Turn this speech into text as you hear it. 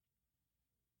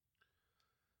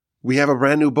We have a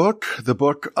brand new book, the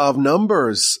book of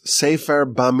Numbers, Sefer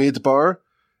Bamidbar,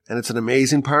 and it's an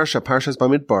amazing parsha, Parshas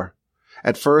Bamidbar.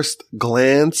 At first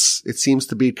glance, it seems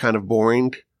to be kind of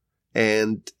boring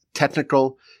and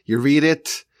technical. You read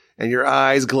it and your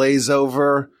eyes glaze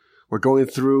over. We're going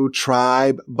through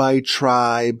tribe by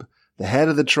tribe, the head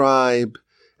of the tribe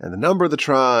and the number of the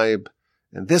tribe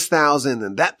and this 1,000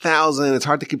 and that 1,000. It's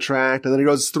hard to keep track. And then it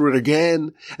goes through it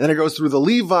again. And then it goes through the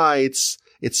Levites.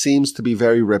 It seems to be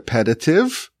very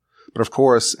repetitive. But of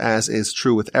course, as is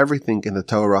true with everything in the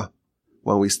Torah,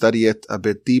 when we study it a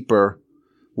bit deeper,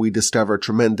 we discover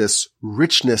tremendous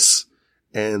richness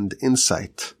and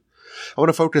insight. I want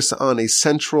to focus on a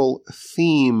central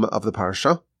theme of the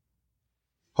Parsha.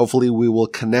 Hopefully we will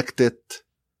connect it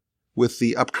with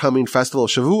the upcoming festival of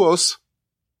Shavuos,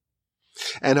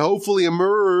 and hopefully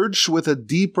emerge with a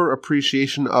deeper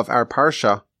appreciation of our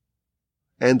Parsha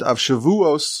and of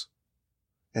Shavuos,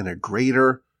 and a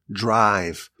greater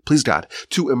drive, please God,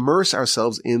 to immerse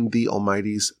ourselves in the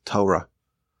Almighty's Torah.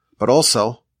 But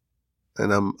also,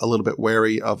 and I'm a little bit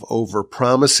wary of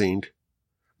over-promising,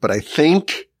 but I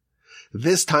think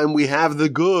this time we have the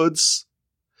goods.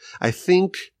 I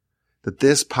think that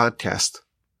this podcast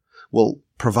will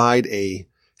provide a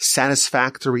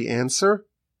satisfactory answer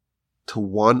to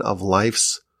one of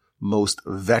life's most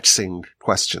vexing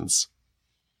questions.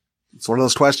 It's one of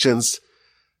those questions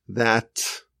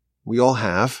that we all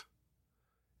have,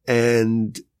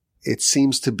 and it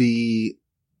seems to be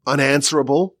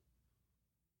unanswerable.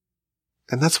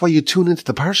 And that's why you tune into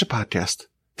the Parsha podcast,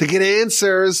 to get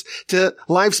answers to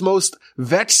life's most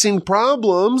vexing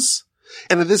problems.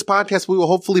 And in this podcast, we will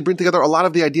hopefully bring together a lot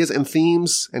of the ideas and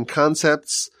themes and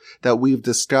concepts that we've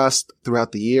discussed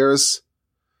throughout the years.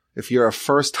 If you're a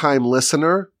first-time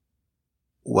listener,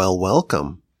 well,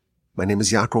 welcome. My name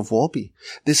is Yaakov Wolbe.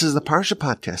 This is the Parsha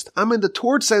Podcast. I'm in the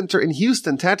Torch Center in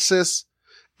Houston, Texas.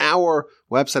 Our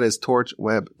website is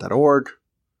torchweb.org.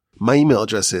 My email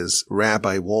address is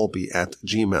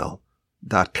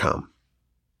rabbiwolbe@gmail.com.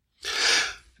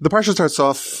 The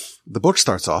book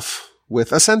starts off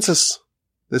with a census.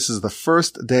 This is the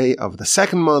first day of the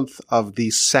second month of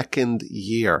the second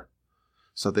year.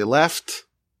 So they left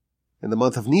in the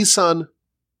month of Nisan,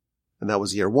 and that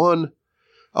was year 1.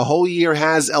 A whole year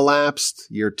has elapsed,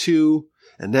 year 2,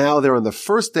 and now they're on the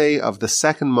first day of the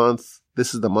second month.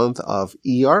 This is the month of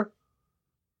Iyar.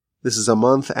 This is a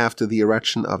month after the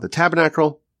erection of the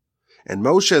tabernacle, and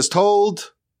Moshe is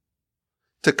told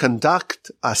to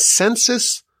conduct a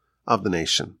census of the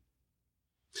nation.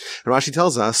 And Rashi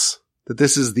tells us that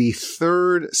this is the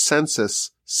third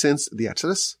census since the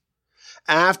Exodus.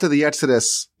 After the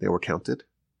Exodus, they were counted.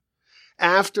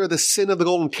 After the sin of the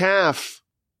golden calf,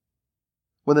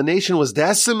 when the nation was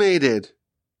decimated,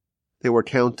 they were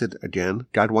counted again.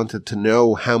 God wanted to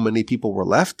know how many people were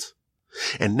left.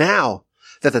 And now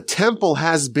that the temple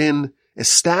has been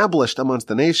established amongst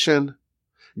the nation,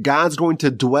 God's going to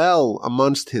dwell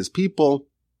amongst his people.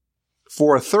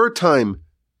 For a third time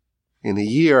in a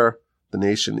year, the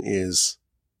nation is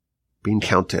being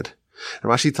counted.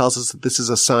 And Rashi tells us that this is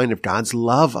a sign of God's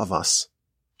love of us.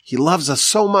 He loves us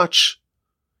so much,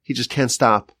 he just can't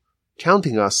stop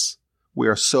counting us. We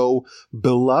are so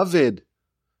beloved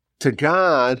to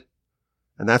God,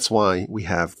 and that's why we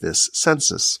have this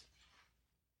census.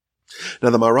 Now,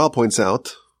 the Maharal points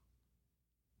out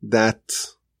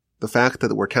that the fact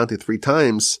that we're counted 3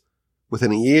 times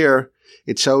within a year,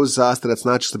 it shows us that it's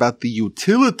not just about the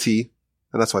utility,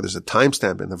 and that's why there's a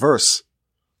timestamp in the verse.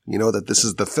 You know that this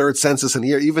is the third census in a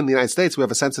year. Even in the United States, we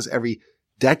have a census every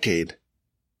decade.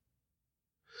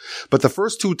 But the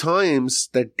first 2 times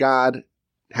that God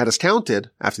had us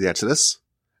counted, after the Exodus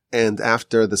and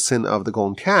after the sin of the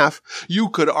golden calf, you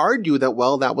could argue that,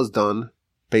 well, that was done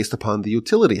based upon the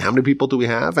utility. How many people do we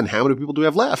have, and how many people do we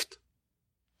have left?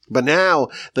 But now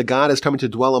that God is coming to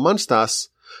dwell amongst us,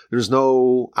 there's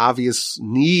no obvious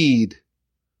need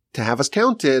to have us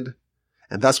counted,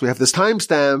 and thus we have this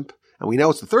timestamp, and we know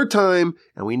it's the third time,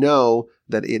 and we know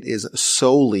that it is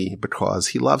solely because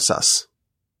he loves us.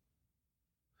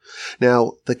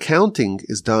 Now, the counting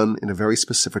is done in a very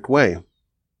specific way.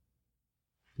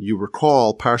 You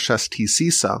recall Parshas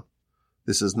Tisisa.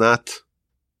 This is not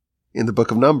in the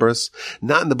book of Numbers,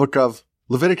 not in the book of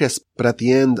Leviticus, but at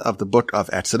the end of the book of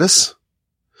Exodus.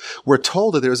 We're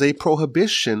told that there's a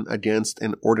prohibition against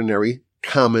an ordinary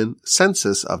common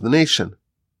census of the nation.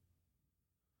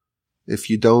 If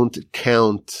you don't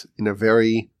count in a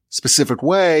very specific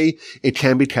way, it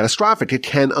can be catastrophic. It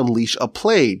can unleash a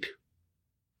plague.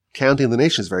 Counting the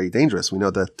nation is very dangerous. We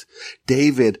know that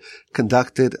David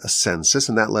conducted a census,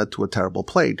 and that led to a terrible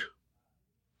plague.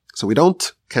 So we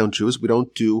don't count Jews. We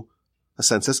don't do a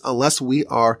census unless we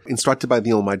are instructed by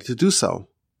the Almighty to do so.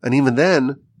 And even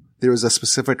then, there is a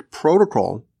specific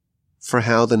protocol for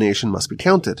how the nation must be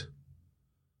counted.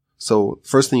 So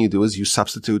first thing you do is you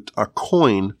substitute a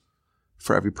coin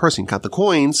for every person. You count the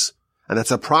coins, and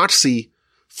that's a proxy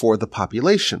for the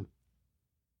population.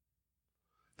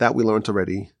 That we learned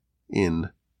already in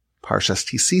Parshas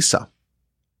Tisisa.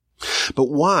 But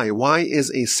why? Why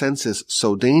is a census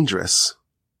so dangerous?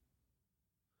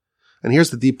 And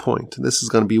here's the deep point. This is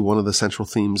going to be one of the central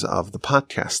themes of the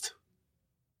podcast.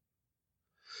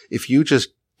 If you just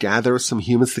gather some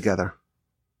humans together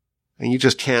and you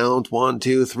just count 1,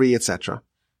 2, 3, etc.,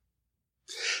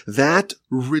 that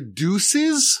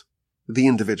reduces the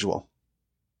individual.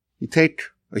 You take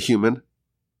a human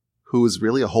who is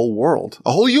really a whole world,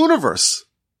 a whole universe,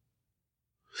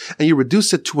 and you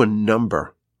reduce it to a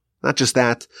number. Not just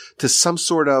that, to some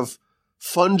sort of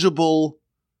fungible,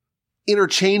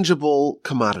 interchangeable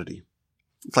commodity.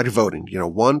 It's like voting.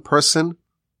 One person,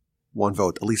 one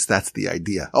vote. At least that's the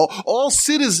idea. All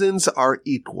citizens are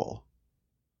equal.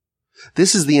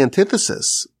 This is the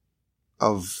antithesis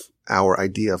of our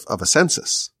idea of a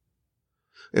census.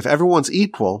 If everyone's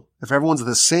equal, if everyone's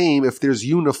the same, if there's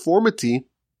uniformity,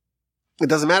 it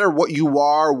doesn't matter what you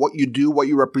are, what you do, what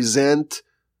you represent.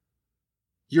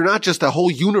 You're not just a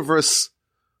whole universe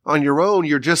on your own.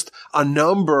 You're just a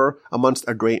number amongst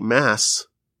a great mass.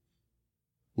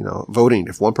 Voting.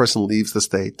 If one person leaves the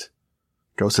state,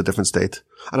 goes to a different state,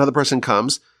 another person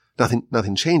comes,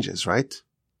 nothing changes, right?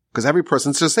 Because every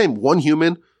person's the same. One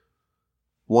human,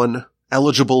 one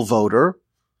eligible voter,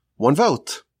 one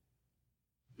vote.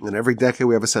 And every decade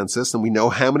we have a census, and we know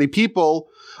how many people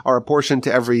are apportioned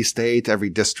to every state, every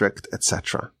district,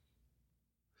 etc.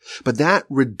 But that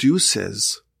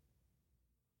reduces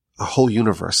a whole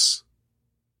universe,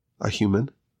 a human,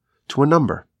 to a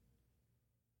number.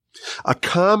 A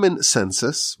common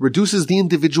census reduces the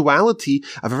individuality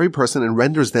of every person and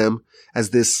renders them as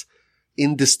this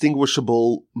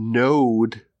indistinguishable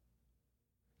node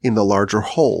in the larger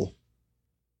whole.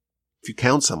 If you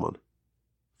count someone,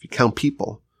 if you count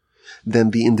people,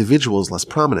 then the individual is less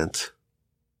prominent.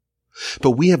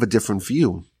 But we have a different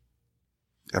view.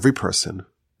 Every person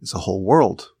is a whole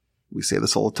world. We say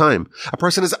this all the time. A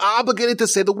person is obligated to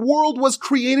say the world was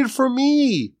created for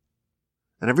me.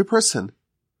 And every person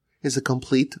is a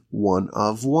complete one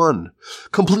of one.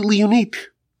 Completely unique.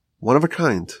 One of a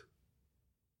kind.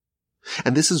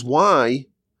 And this is why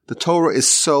the Torah is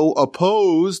so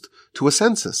opposed to a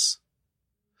census.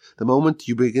 The moment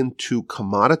you begin to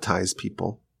commoditize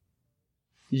people,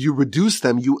 you reduce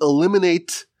them, you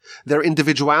eliminate their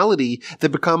individuality, they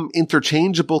become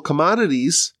interchangeable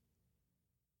commodities.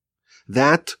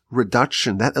 That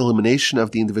reduction, that elimination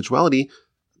of the individuality,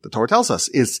 the Torah tells us,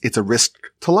 it's a risk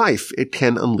to life. It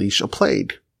can unleash a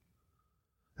plague.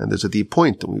 And there's a deep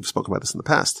point, and we've spoken about this in the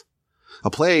past. A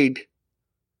plague,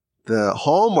 the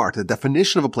hallmark, the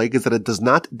definition of a plague is that it does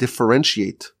not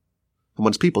differentiate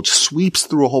amongst people, it just sweeps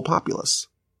through a whole populace.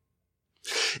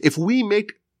 If we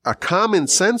make a common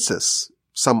census,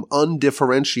 some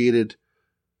undifferentiated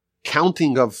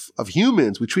counting of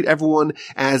humans, we treat everyone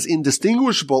as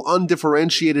indistinguishable,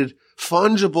 undifferentiated,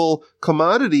 fungible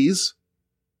commodities,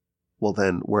 well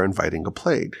then we're inviting a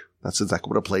plague. That's exactly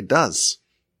what a plague does.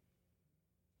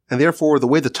 And therefore, the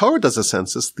way the Torah does a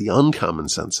census, the uncommon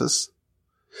census,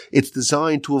 it's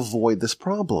designed to avoid this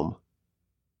problem.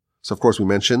 So of course we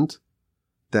mentioned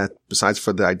that besides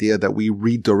for the idea that we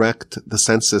redirect the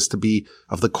census to be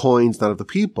of the coins, not of the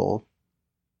people,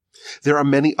 there are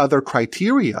many other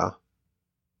criteria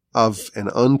of an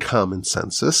uncommon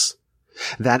census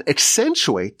that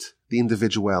accentuate the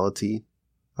individuality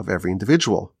of every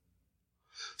individual.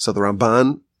 So the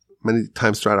Ramban, many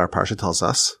times throughout our parsha, tells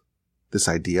us this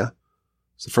idea.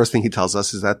 So the first thing he tells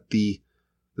us is that the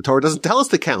Torah doesn't tell us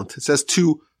to count. It says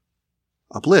to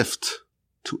uplift,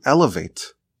 to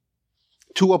elevate,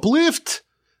 to uplift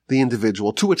the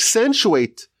individual, to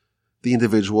accentuate the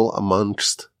individual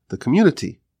amongst the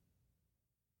community.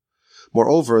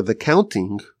 Moreover, the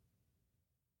counting,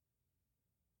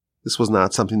 this was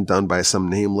not something done by some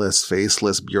nameless,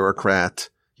 faceless bureaucrat.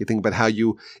 You think about how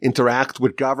you interact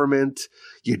with government.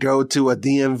 You go to a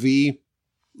DMV.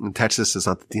 In Texas, it's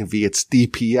not the DMV, it's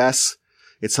DPS.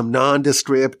 It's some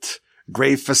nondescript,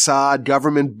 gray facade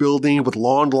government building with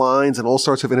long lines and all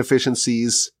sorts of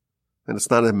inefficiencies. And it's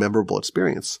not a memorable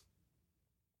experience.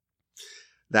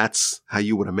 That's how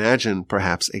you would imagine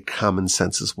perhaps a common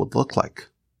census would look like.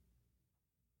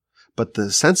 But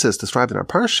the census described in our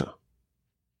parsha,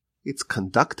 it's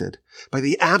conducted by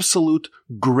the absolute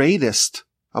greatest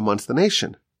amongst the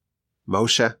nation.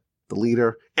 Moshe, the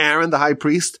leader, Aaron, the high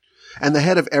priest, and the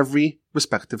head of every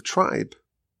respective tribe.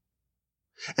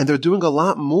 And they're doing a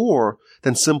lot more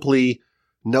than simply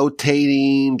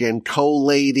notating and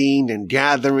collating and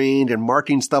gathering and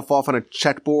marking stuff off on a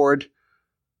checkboard,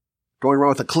 going around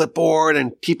with a clipboard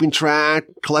and keeping track,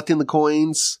 collecting the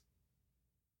coins.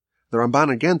 The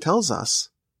Ramban again tells us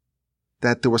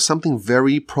that there was something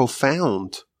very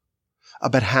profound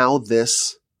about how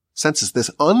this census,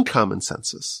 this uncommon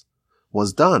census,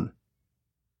 was done.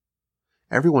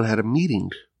 Everyone had a meeting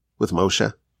with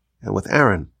Moshe and with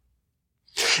Aaron.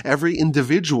 Every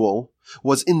individual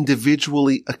was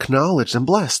individually acknowledged and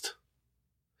blessed.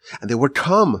 And they would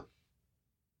come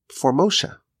before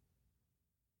Moshe.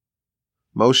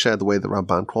 Moshe, the way the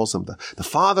Ramban calls him, the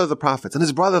father of the prophets, and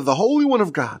his brother, the Holy One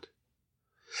of God.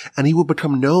 And he would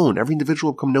become known, every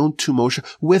individual would become known to Moshe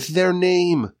with their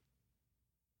name.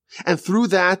 And through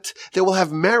that, they will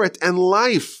have merit and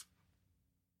life.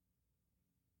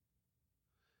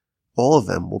 All of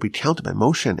them will be counted by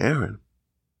Moshe and Aaron.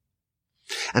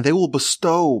 And they will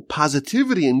bestow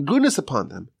positivity and goodness upon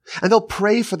them. And they'll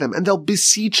pray for them. And they'll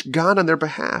beseech God on their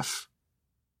behalf.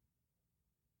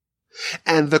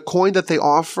 And the coin that they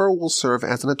offer will serve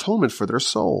as an atonement for their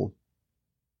soul.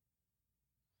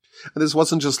 And this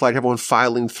wasn't just like everyone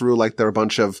filing through like they're a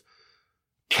bunch of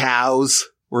cows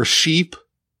or sheep.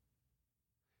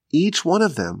 Each one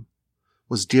of them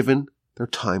was given their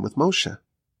time with Moshe.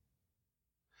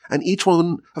 And each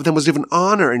one of them was given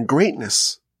honor and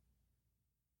greatness.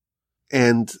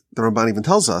 And the Ramban even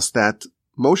tells us that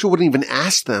Moshe wouldn't even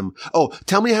ask them, "Oh,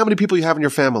 tell me how many people you have in your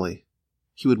family."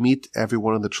 He would meet every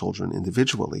one of the children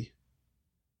individually.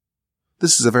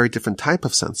 This is a very different type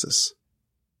of census.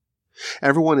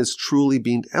 Everyone is truly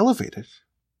being elevated.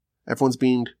 Everyone's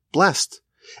being blessed.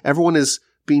 Everyone is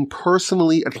being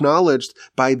personally acknowledged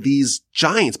by these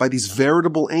giants, by these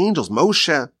veritable angels,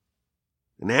 Moshe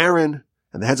and Aaron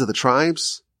and the heads of the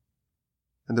tribes.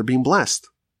 And they're being blessed.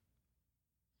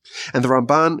 And the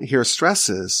Ramban here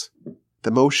stresses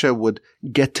that Moshe would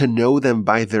get to know them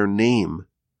by their name.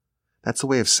 That's a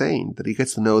way of saying that he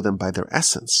gets to know them by their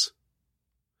essence.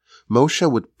 Moshe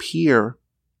would peer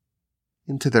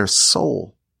into their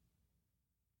soul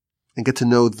and get to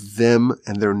know them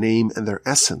and their name and their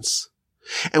essence,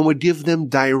 and would give them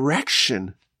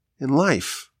direction in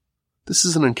life. This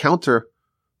is an encounter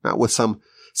not with some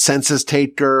census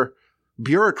taker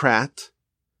bureaucrat.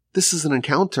 This is an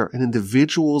encounter, an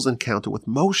individual's encounter with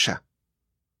Moshe.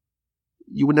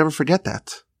 You would never forget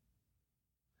that.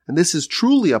 And this is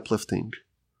truly uplifting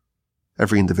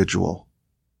every individual.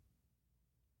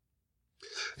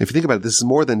 If you think about it, this is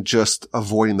more than just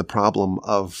avoiding the problem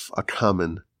of a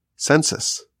common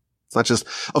census. It's not just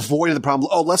avoiding the problem.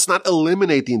 Oh, let's not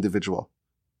eliminate the individual.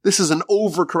 This is an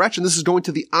overcorrection. This is going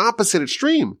to the opposite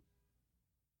extreme.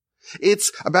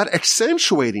 It's about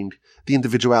accentuating the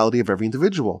individuality of every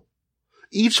individual.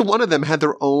 Each one of them had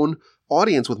their own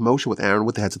audience with Moshe, with Aaron,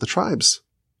 with the heads of the tribes.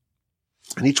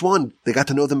 And each one, they got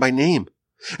to know them by name.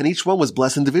 And each one was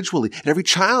blessed individually. And every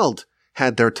child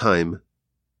had their time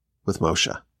with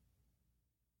Moshe.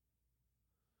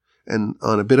 And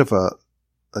on a bit of a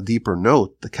deeper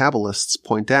note, the Kabbalists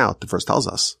point out, the verse tells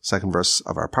us, second verse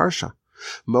of our parsha,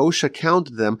 Moshe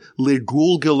counted them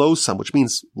ligul gilosam, which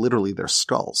means literally their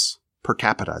skulls, per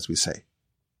capita, as we say.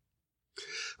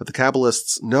 But the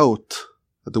Kabbalists note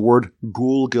that the word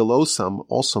gul gilosam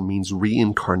also means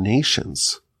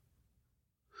reincarnations.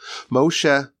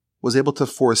 Moshe was able to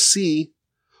foresee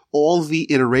all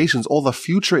the iterations, all the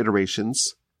future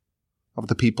iterations of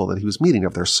the people that he was meeting,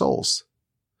 of their souls.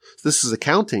 So this is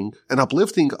accounting and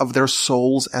uplifting of their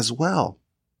souls as well.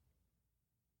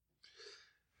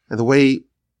 And the way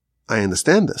I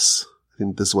understand this, I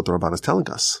think this is what the Ramban is telling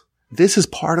us. This is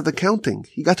part of the counting.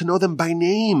 You got to know them by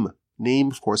name.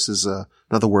 Name, of course, is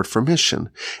another word for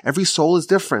mission. Every soul is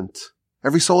different.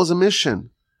 Every soul is a mission.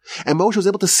 And Moshe was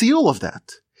able to see all of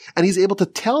that. And he's able to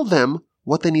tell them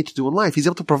what they need to do in life. He's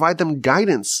able to provide them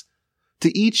guidance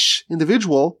to each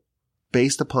individual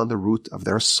based upon the root of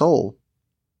their soul.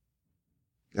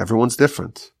 Everyone's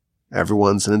different.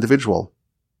 Everyone's an individual.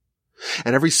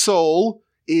 And every soul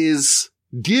is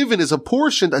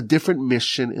apportioned a different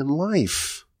mission in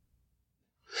life.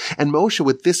 And Moshe,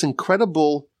 with this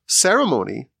incredible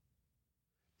ceremony,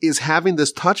 is having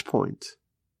this touch point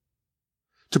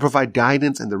to provide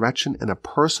guidance and direction and a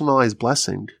personalized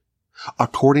blessing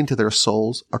according to their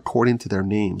souls, according to their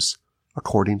names,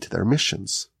 according to their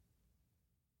missions.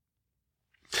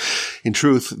 In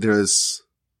truth, there's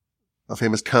a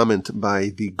famous comment by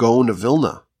the Gaon of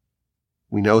Vilna.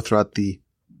 We know throughout the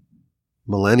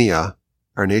millennia,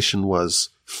 our nation was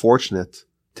fortunate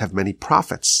to have many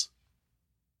prophets.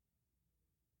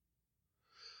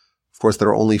 course, there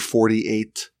are only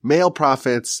 48 male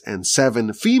prophets and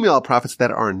 7 female prophets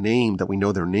that are named, that we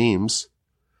know their names.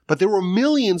 But there were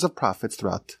millions of prophets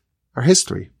throughout our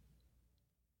history.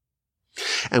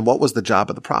 And what was the job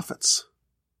of the prophets?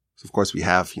 So of course, we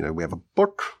have a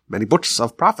book, many books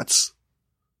of prophets.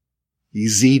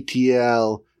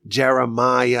 Ezekiel,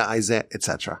 Jeremiah, Isaiah,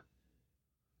 etc.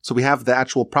 So we have the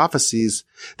actual prophecies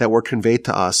that were conveyed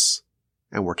to us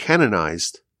and were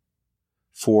canonized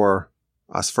for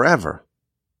us forever.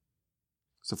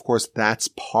 So of course, that's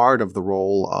part of the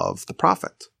role of the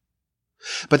prophet.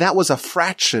 But that was a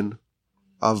fraction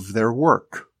of their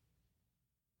work.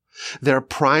 Their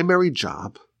primary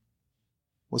job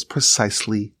was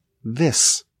precisely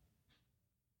this.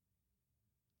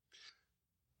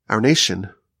 Our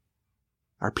nation,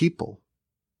 our people,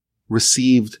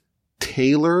 received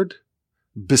tailored,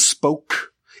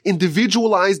 bespoke,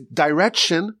 individualized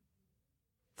direction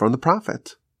from the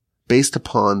prophet based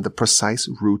upon the precise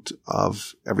root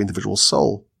of every individual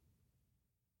soul.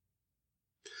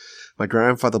 My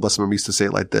grandfather, bless him, used to say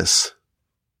it like this.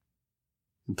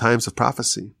 In times of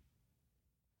prophecy,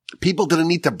 people didn't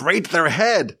need to break their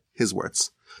head, his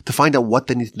words, to find out what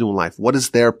they need to do in life. What is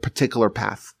their particular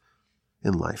path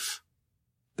in life?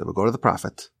 They would go to the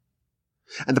prophet.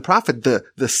 And the prophet,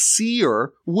 the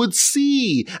seer, would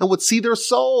see their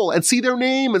soul and see their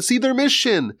name and see their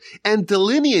mission and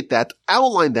delineate that,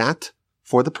 outline that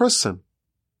for the person.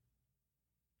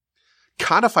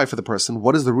 Codify for the person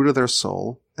what is the root of their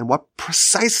soul and what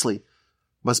precisely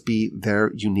must be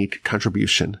their unique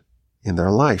contribution in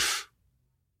their life.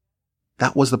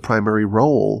 That was the primary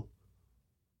role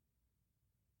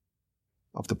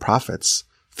of the prophets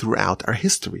throughout our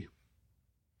history.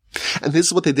 And this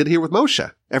is what they did here with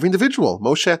Moshe. Every individual.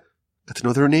 Moshe got to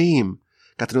know their name,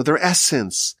 got to know their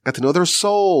essence, got to know their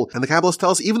soul. And the Kabbalist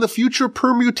tells us even the future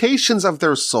permutations of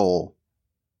their soul.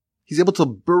 He's able to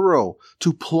burrow,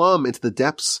 to plumb into the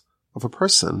depths of a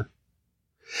person.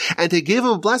 And to give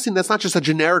him a blessing that's not just a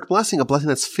generic blessing, a blessing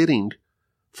that's fitting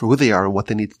for who they are and what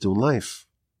they need to do in life.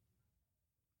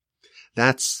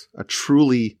 That's a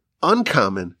truly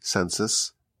uncommon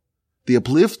census. The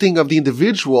uplifting of the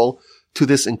individual to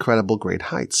this incredible great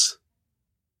heights.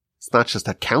 It's not just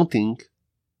a counting.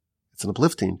 It's an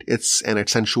uplifting. It's an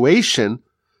accentuation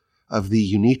of the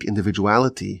unique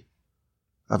individuality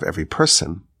of every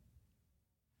person.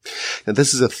 And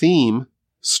this is a theme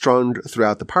strung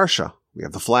throughout the Parsha. We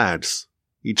have the flags.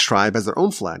 Each tribe has their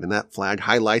own flag, and that flag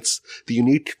highlights the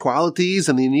unique qualities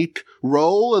and the unique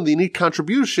role and the unique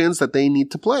contributions that they need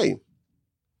to play.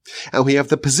 And we have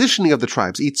the positioning of the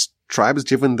tribes. Each tribe is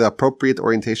given the appropriate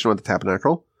orientation on the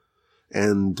tabernacle,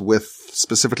 and with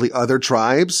specifically other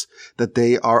tribes that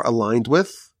they are aligned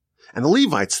with. And the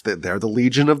Levites, they're the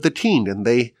legion of the king, and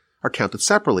they are counted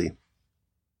separately.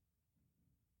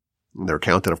 And they're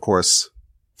counted, of course,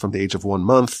 from the age of 1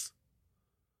 month.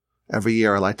 Every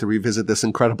year I like to revisit this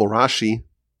incredible Rashi.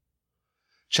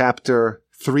 Chapter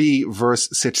 3, verse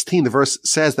 16. The verse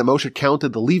says that Moshe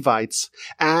counted the Levites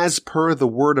as per the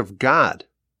word of God.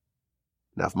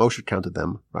 Now, if Moshe counted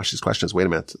them, Rashi's question is, wait a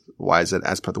minute, why is it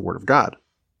as per the word of God?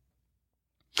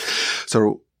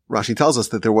 So Rashi tells us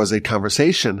that there was a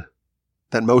conversation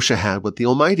that Moshe had with the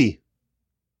Almighty.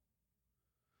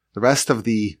 The rest of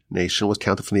the nation was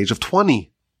counted from the age of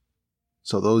 20.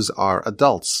 So those are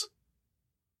adults.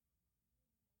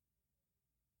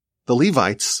 The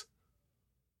Levites,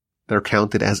 they're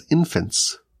counted as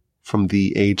infants from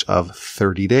the age of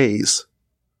 30 days.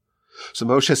 So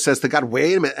Moshe says to God,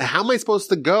 wait a minute, how am I supposed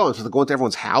to go? I'm supposed to go into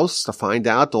everyone's house to find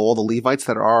out all the Levites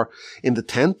that are in the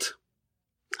tent?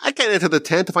 I can't enter the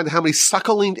tent to find out how many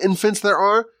suckling infants there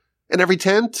are in every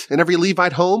tent, in every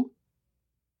Levite home.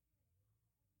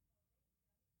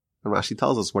 And Rashi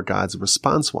tells us what God's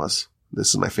response was. This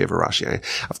is my favorite Rashi.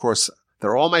 Of course,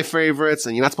 they're all my favorites,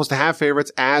 and you're not supposed to have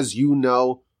favorites, as you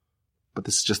know. But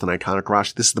this is just an iconic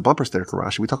Rashi. This is the bumper sticker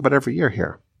Rashi. We talk about it every year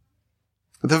here.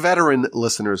 The veteran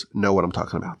listeners know what I'm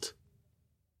talking about.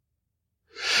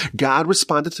 God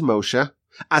responded to Moshe,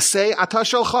 Aseh ata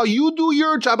shelcha, you do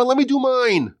your job and let me do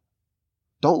mine.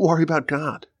 Don't worry about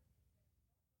God.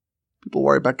 People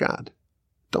worry about God.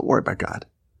 Don't worry about God.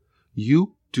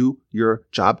 You do your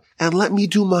job and let me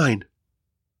do mine.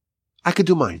 I could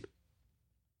do mine.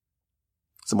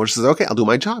 So Moshe says, okay, I'll do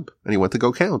my job. And he went to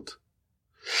go count.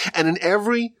 And in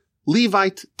every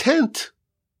Levite tent,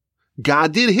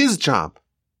 God did his job.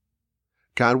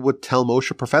 God would tell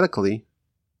Moshe prophetically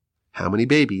how many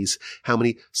babies, how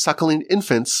many suckling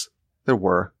infants there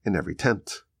were in every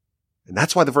tent. And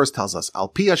that's why the verse tells us, Al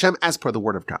pi Hashem, as per the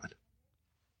word of God.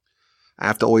 I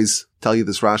have to always tell you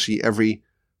this Rashi every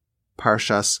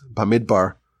Parshas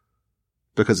Bamidbar,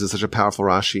 because it's such a powerful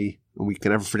Rashi, and we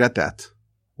can never forget that.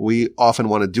 We often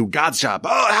want to do God's job.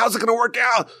 Oh, how's it going to work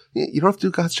out? You don't have to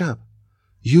do God's job.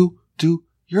 You do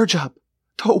your job.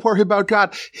 Don't worry about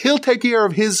God. He'll take care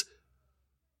of his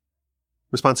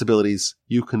responsibilities.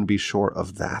 You can be sure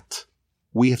of that.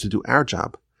 We have to do our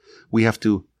job. We have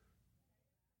to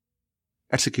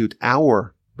execute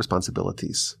our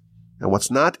responsibilities. And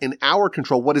what's not in our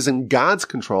control, what is in God's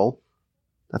control,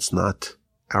 that's not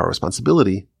our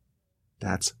responsibility.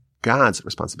 That's God's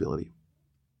responsibility.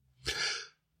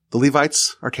 The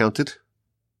Levites are counted,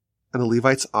 and the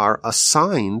Levites are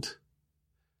assigned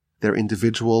their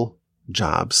individual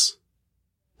jobs,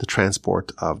 the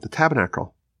transport of the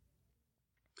tabernacle.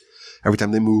 Every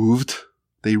time they moved,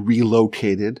 they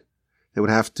relocated, they would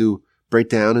have to break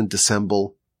down and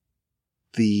disassemble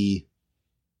the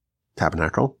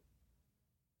tabernacle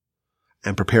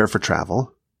and prepare for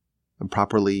travel and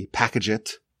properly package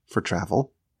it for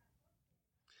travel.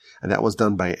 And that was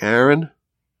done by Aaron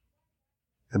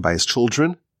and by his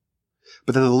children.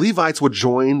 But then the Levites would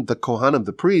join the Kohanim,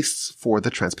 the priests, for the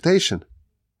transportation.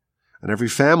 And every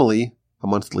family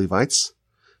amongst the Levites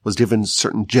was given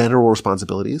certain general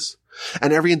responsibilities.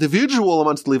 And every individual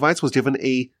amongst the Levites was given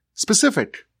a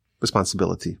specific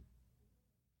responsibility.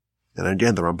 And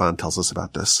again, the Ramban tells us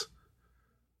about this.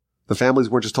 The families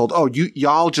weren't just told, oh,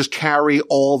 y'all just carry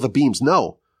all the beams.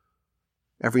 No.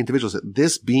 Every individual said,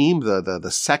 this beam,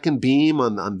 the second beam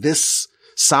on this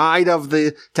side of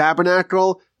the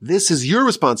tabernacle, this is your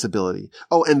responsibility.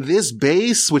 Oh, and this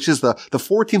base, which is the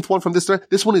 14th one from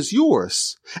this one is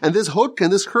yours. And this hook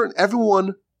and this curtain,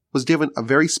 everyone was given a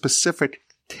very specific,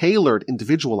 tailored,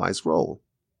 individualized role.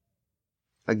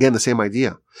 Again, the same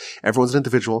idea. Everyone's an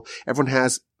individual. Everyone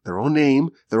has their own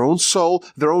name, their own soul,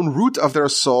 their own root of their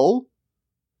soul,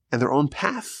 and their own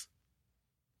path,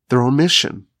 their own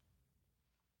mission.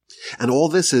 And all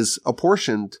this is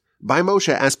apportioned by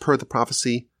Moshe as per the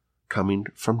prophecy coming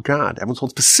from God. Everyone's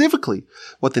told specifically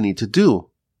what they need to do.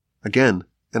 Again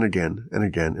and again and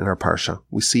again in our parsha,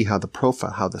 we see how the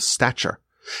profile, how the stature,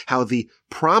 how the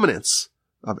prominence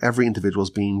of every individual is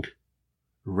being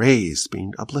raised,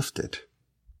 being uplifted.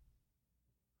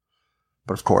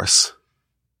 But of course,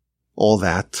 all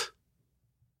that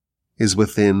is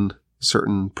within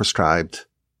certain prescribed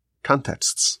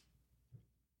contexts.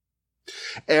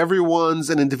 Everyone's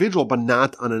an individual, but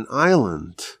not on an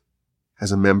island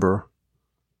as a member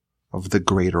of the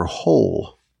greater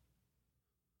whole.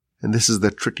 And this is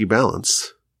the tricky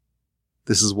balance.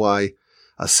 This is why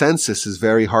a census is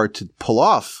very hard to pull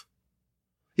off.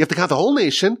 You have to count the whole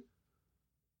nation.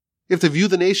 You have to view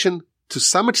the nation to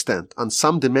some extent, on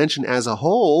some dimension as a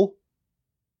whole.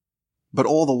 But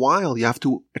all the while, you have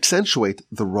to accentuate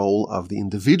the role of the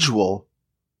individual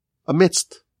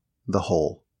amidst the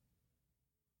whole.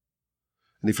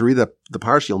 And if you read the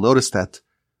parsha, you'll notice that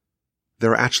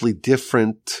there are actually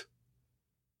different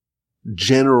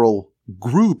general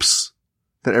groups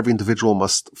that every individual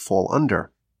must fall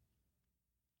under.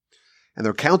 And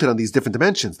they're counted on these different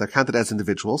dimensions. They're counted as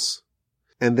individuals.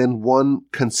 And then one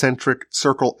concentric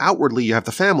circle outwardly, you have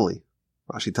the family.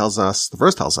 Rashi tells us, the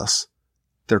verse tells us,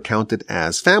 they're counted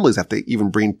as families. They have to even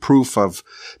bring proof of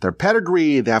their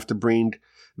pedigree. They have to bring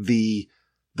the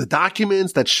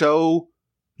documents that show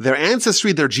their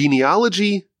ancestry, their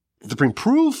genealogy. They have to bring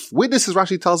proof, witnesses,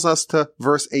 Rashi tells us, to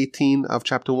verse 18 of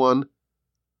chapter 1,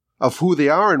 of who they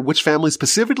are and which family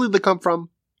specifically they come from.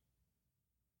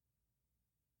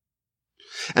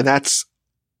 And that's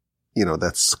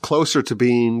closer to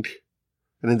being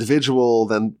an individual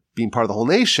than being part of the whole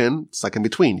nation. It's like in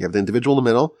between. You have the individual in the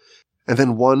middle, and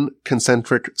then one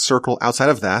concentric circle outside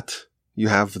of that, you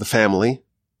have the family,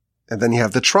 and then you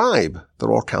have the tribe.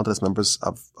 They're all counted as members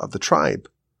of the tribe,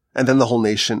 and then the whole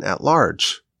nation at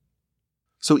large.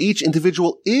 So each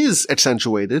individual is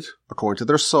accentuated according to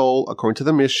their soul, according to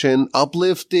their mission,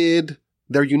 uplifted.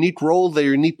 Their unique role, their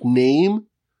unique name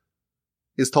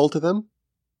is told to them.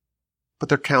 But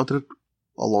they're counted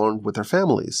along with their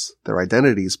families. Their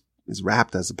identity is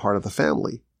wrapped as a part of the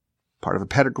family, part of a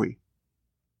pedigree.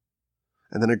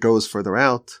 And then it goes further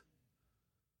out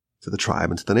to the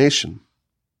tribe and to the nation.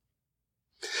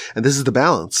 And this is the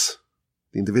balance.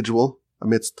 The individual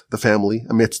amidst the family,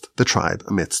 amidst the tribe,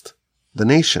 amidst the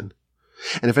nation.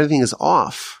 And if anything is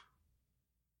off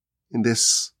in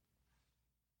this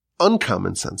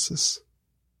uncommon census,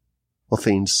 well,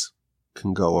 things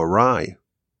can go awry.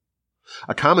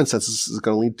 A common census is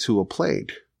going to lead to a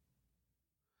plague.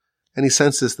 Any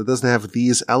census that doesn't have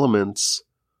these elements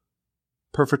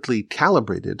perfectly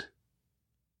calibrated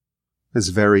is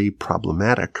very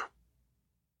problematic.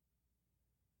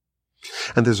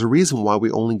 And there's a reason why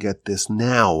we only get this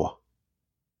now.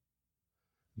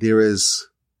 there is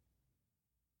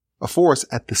a force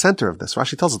at the center of this.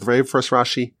 Rashi tells us, the very first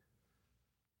Rashi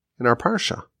in our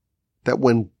parsha, that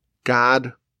when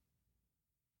God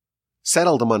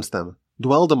settled amongst them,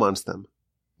 dwelled amongst them,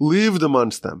 lived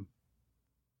amongst them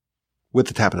with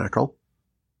the tabernacle,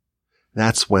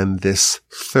 that's when this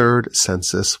third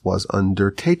census was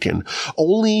undertaken.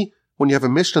 Only when you have a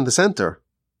mission in the center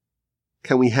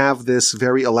can we have this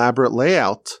very elaborate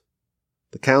layout,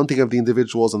 the counting of the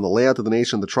individuals and the layout of the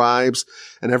nation, the tribes,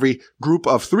 and every group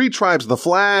of 3 tribes, the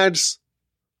flags.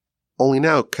 Only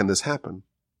now can this happen.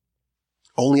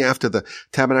 Only after the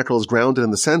tabernacle is grounded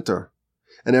in the center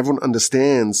and everyone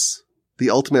understands the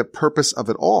ultimate purpose of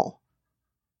it all.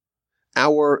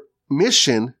 Our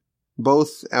mission,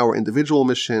 both our individual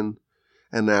mission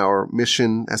and our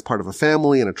mission as part of a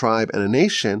family and a tribe and a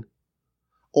nation,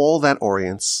 all that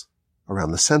orients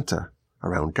around the center,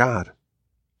 around God.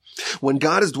 When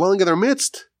God is dwelling in their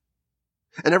midst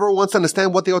and everyone wants to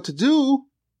understand what they ought to do,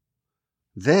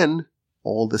 then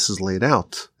all this is laid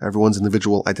out. Everyone's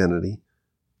individual identity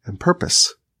and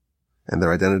purpose, and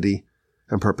their identity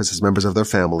and purpose as members of their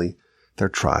family, their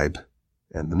tribe,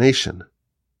 and the nation.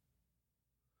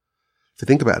 If you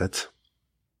think about it,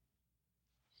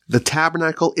 the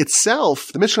tabernacle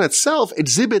itself, the Mishkan itself,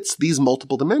 exhibits these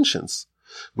multiple dimensions.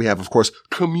 We have, of course,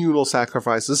 communal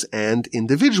sacrifices and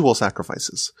individual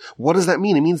sacrifices. What does that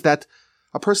mean? It means that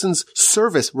a person's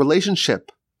service,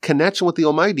 relationship, connection with the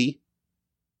Almighty,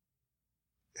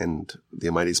 and the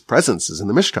Almighty's presence is in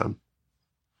the Mishkan,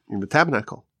 in the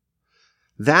tabernacle.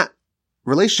 That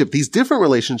relationship, these different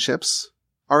relationships,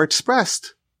 are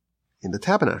expressed in the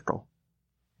tabernacle.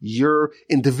 Your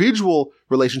individual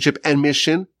relationship and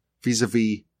mission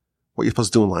vis-a-vis what you're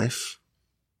supposed to do in life,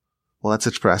 well, that's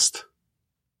expressed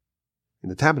in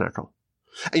the tabernacle.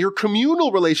 And your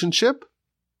communal relationship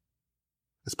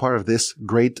as part of this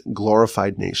great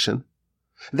glorified nation,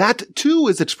 that too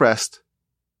is expressed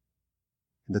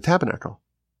in the tabernacle.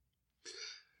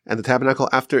 And the tabernacle,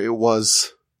 after it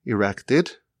was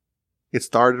erected, it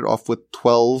started off with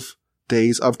 12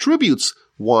 days of tributes,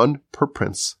 1 per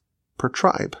prince, per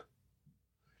tribe.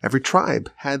 Every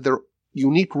tribe had their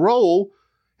unique role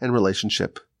and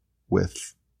relationship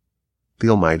with the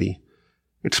Almighty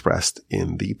expressed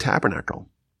in the tabernacle.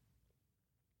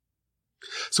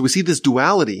 So we see this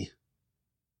duality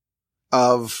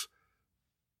of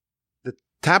the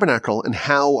tabernacle and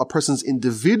how a person's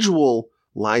individual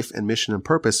life and mission and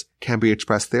purpose can be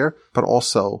expressed there, but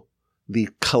also the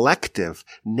collective,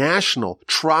 national,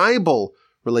 tribal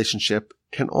relationship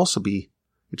can also be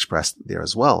expressed there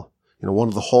as well. One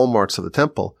of the hallmarks of the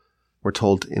temple, we're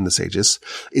told in the sages,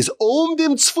 is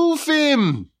Omdim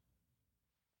Tzfufim.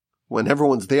 When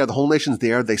everyone's there, the whole nation's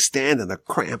there, they stand and they're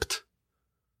cramped.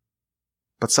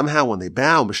 But somehow when they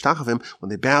bow, Mishtachavim, when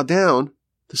they bow down,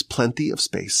 there's plenty of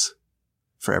space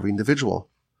for every individual.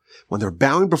 When they're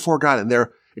bowing before God and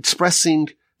they're expressing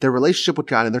their relationship with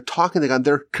God and they're talking to God, and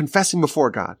they're confessing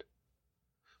before God.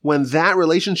 When that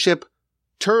relationship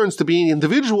turns to being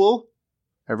individual,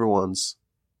 everyone's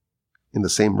in the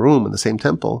same room, in the same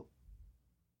temple,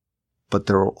 but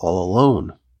they're all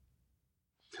alone.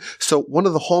 So one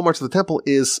of the hallmarks of the temple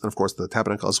is, and of course the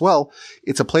tabernacle as well,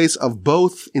 it's a place of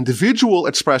both individual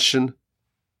expression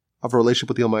of a relationship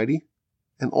with the Almighty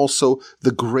and also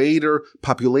the greater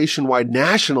population-wide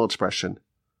national expression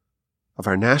of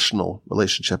our national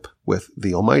relationship with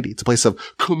the Almighty. It's a place of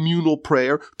communal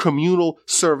prayer, communal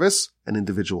service, and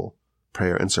individual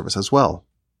prayer and service as well.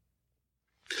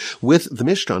 With the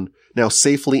Mishkan now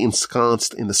safely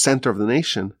ensconced in the center of the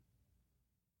nation,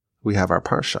 we have our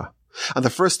Parsha. On the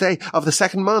first day of the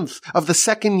second month of the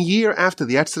second year after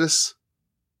the Exodus,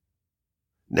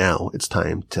 now it's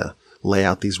time to lay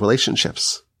out these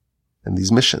relationships and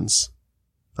these missions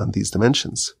on these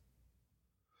dimensions.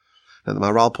 Now the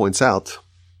Maharal points out,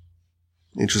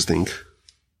 interesting,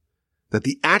 that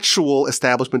the actual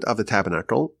establishment of the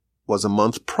tabernacle was a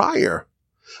month prior,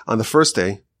 on the first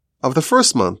day of the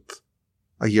first month,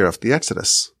 a year after the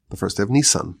Exodus, the first day of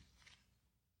Nisan.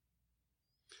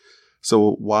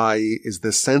 So why is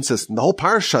this census and the whole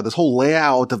parsha, this whole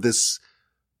layout of this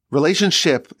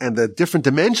relationship and the different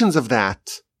dimensions of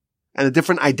that and the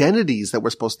different identities that we're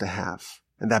supposed to have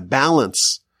and that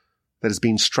balance that is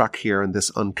being struck here in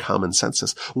this uncommon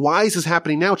census? Why is this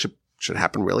happening now? It should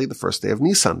happen really the first day of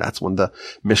Nisan. That's when the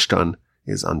Mishkan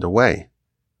is underway.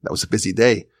 That was a busy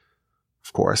day,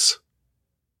 of course.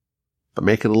 But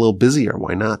make it a little busier.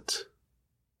 Why not?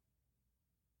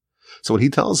 So what he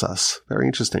tells us, very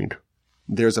interesting.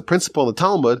 There's a principle in the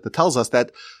Talmud that tells us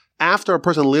that after a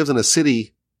person lives in a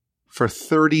city for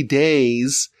 30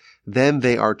 days, then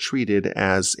they are treated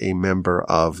as a member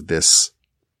of this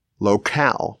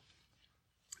locale,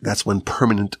 that's when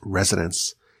permanent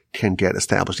residence can get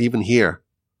established. Even here,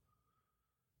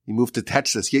 you move to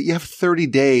Texas, you have 30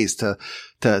 days to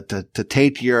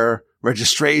take your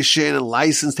registration and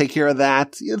license, take care of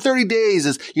that. 30 days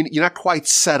is, you're not quite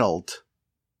settled.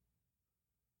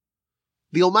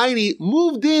 The Almighty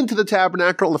moved into the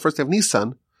tabernacle on the first day of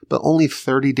Nisan, but only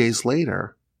 30 days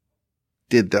later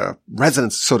did the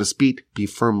residence, so to speak, be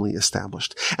firmly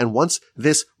established. And once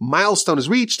this milestone is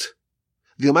reached,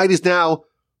 the Almighty is now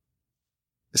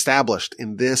established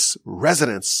in this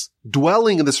residence,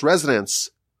 dwelling in this residence,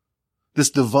 this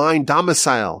divine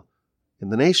domicile in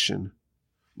the nation.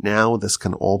 Now this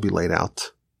can all be laid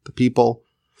out. The people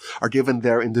are given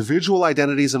their individual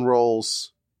identities and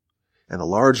roles, and the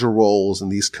larger roles in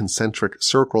these concentric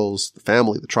circles, the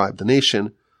family, the tribe, the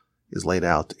nation, is laid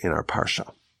out in our parsha.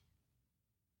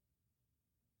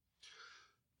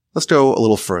 Let's go a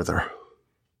little further.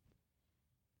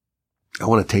 I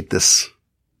want to take this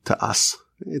to us.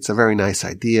 It's a very nice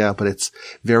idea, but it's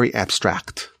very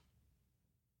abstract.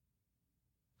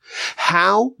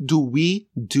 How do we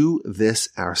do this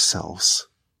ourselves?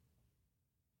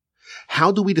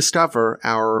 How do we discover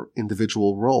our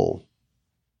individual role?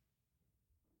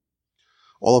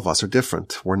 All of us are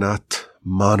different. We're not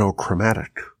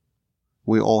monochromatic.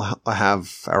 We all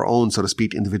have our own, so to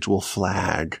speak, individual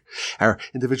flag, our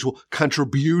individual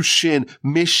contribution,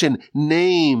 mission,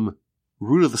 name,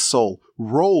 root of the soul,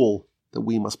 role that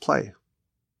we must play.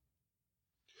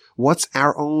 What's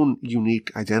our own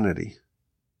unique identity?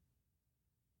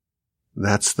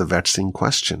 That's the vexing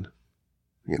question.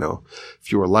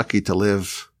 If you were lucky to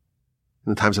live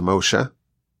in the times of Moshe,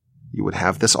 you would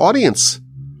have this audience.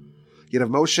 You'd have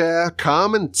Moshe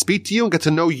come and speak to you and get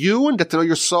to know you and get to know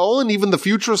your soul and even the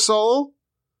future soul,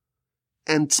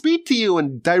 and speak to you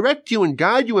and direct you and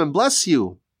guide you and bless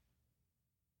you.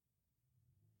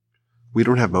 We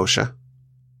don't have Moshe,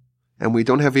 and we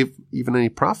don't have even any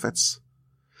prophets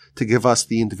to give us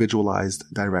the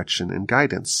individualized direction and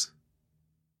guidance.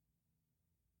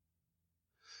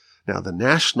 Now, the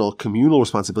national communal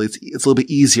responsibility, it's a little bit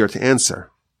easier to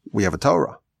answer. We have a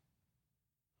Torah.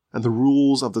 And the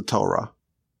rules of the Torah,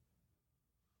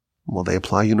 well, they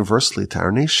apply universally to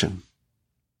our nation.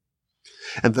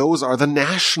 And those are the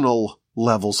national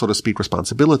level, so to speak,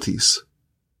 responsibilities.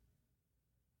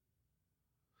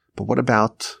 But what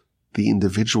about the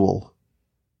individual,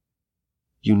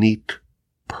 unique,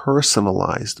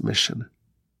 personalized mission?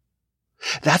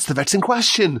 That's the vexing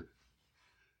question.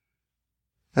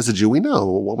 As a Jew, we know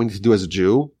what we need to do as a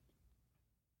Jew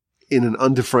in an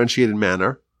undifferentiated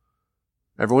manner.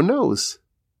 Everyone knows.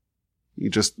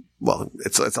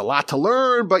 It's a lot to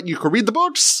learn, but you can read the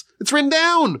books. It's written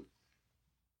down.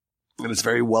 And it's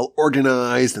very well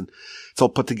organized and it's all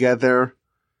put together.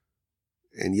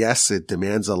 And yes, it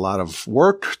demands a lot of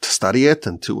work to study it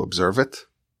and to observe it.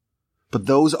 But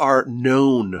those are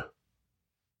known.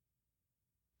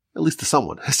 At least to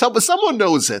someone. Someone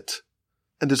knows it.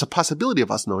 And there's a possibility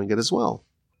of us knowing it as well.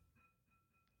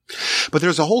 But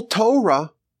there's a whole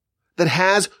Torah that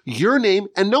has your name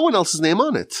and no one else's name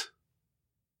on it.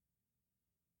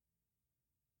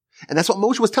 And that's what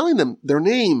Moshe was telling them, their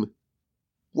name.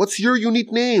 What's your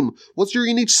unique name? What's your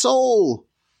unique soul?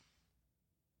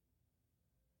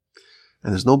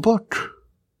 And there's no book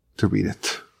to read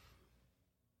it.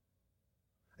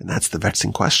 And that's the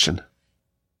vexing question.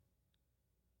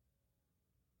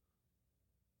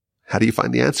 How do you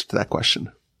find the answer to that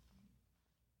question?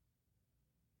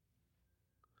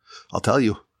 I'll tell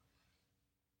you.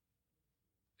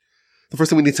 The first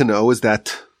thing we need to know is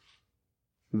that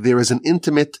there is an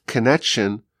intimate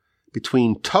connection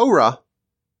between Torah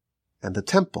and the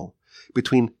temple,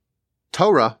 between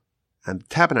Torah and the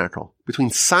tabernacle, between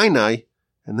Sinai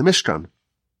and the Mishkan.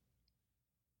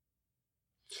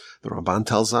 The Ramban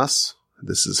tells us,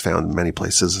 this is found in many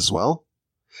places as well,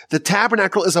 the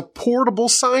tabernacle is a portable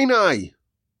Sinai.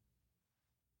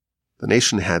 The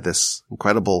nation had this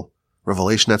incredible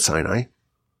revelation at Sinai,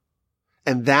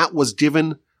 and that was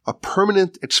given a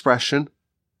permanent expression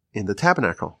in the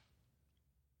tabernacle.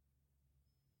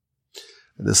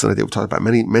 And this is an idea we've talked about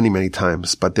many, many, many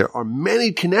times, but there are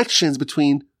many connections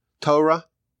between Torah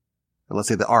and, let's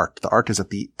say, the ark. The ark is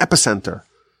at the epicenter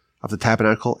of the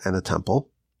tabernacle and the temple.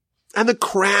 And the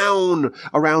crown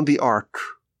around the ark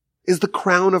is the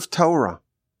crown of Torah.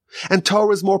 And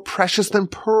Torah is more precious than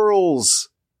pearls.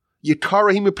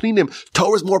 Yikara himipninim.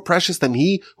 Torah is more precious than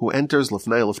he who enters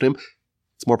lefnei lefnim.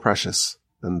 It's more precious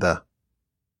than the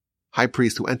high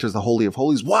priest who enters the Holy of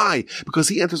Holies. Why? Because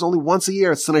he enters only once a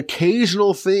year. It's an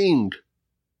occasional thing.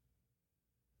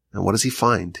 And what does he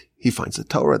find? He finds the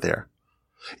Torah there.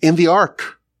 In the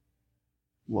ark.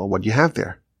 Well, what do you have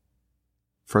there?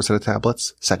 First set of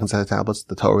tablets, second set of tablets,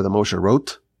 the Torah that Moshe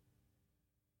wrote.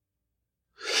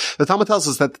 The Talmud tells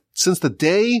us that since the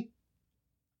day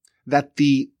that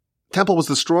the temple was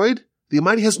destroyed, the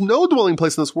Almighty has no dwelling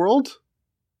place in this world,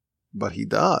 but He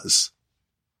does.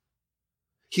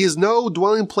 He has no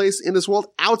dwelling place in this world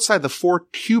outside the 4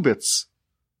 cubits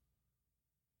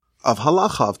of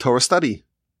halacha, of Torah study.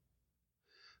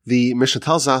 The Mishnah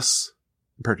tells us,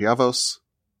 in Pirkei Avos,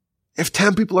 if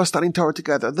 10 people are studying Torah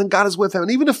together, then God is with them.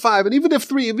 And even if 5, and even if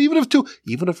 3, and even if 2,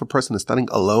 even if a person is studying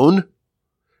alone,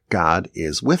 God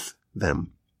is with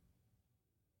them.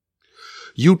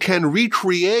 You can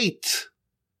recreate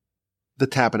the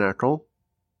tabernacle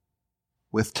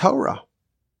with Torah.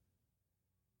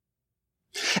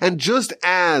 And just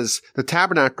as the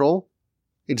tabernacle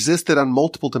existed on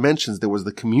multiple dimensions, there was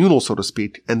the communal, so to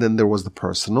speak, and then there was the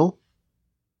personal,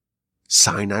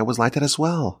 Sinai was like that as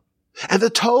well. And the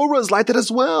Torah is like that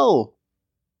as well.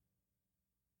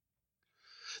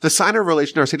 The Sinai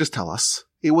revelation, our sages tell us,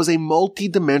 it was a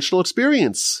multi-dimensional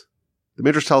experience. The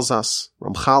Midrash tells us,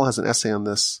 Ramchal has an essay on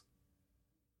this.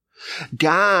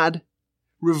 God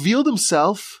revealed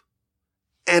Himself,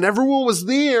 and everyone was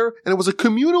there, and it was a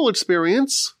communal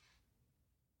experience.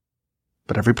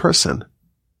 But every person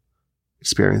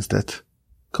experienced it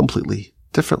completely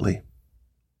differently.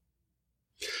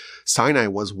 Sinai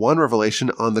was one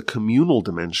revelation on the communal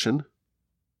dimension,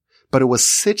 but it was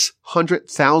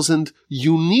 600,000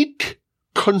 unique,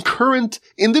 concurrent,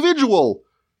 individual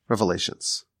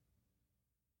revelations.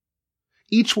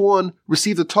 Each one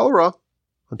received the Torah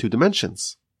on 2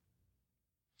 dimensions.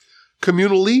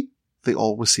 Communally, they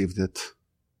all received it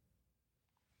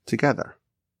together.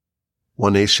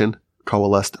 One nation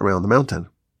coalesced around the mountain.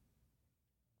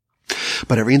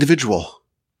 But every individual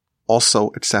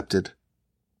also accepted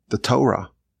the Torah,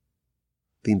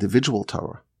 the individual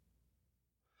Torah,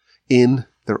 in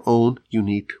their own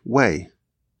unique way,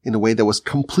 in a way that was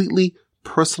completely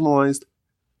personalized,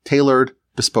 tailored,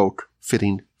 bespoke,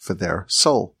 fitting for their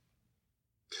soul.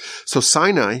 So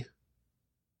Sinai,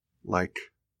 like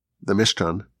the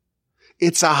Mishkan,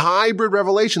 it's a hybrid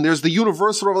revelation. There's the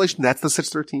universal revelation, that's the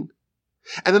 613.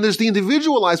 And then there's the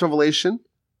individualized revelation,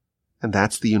 and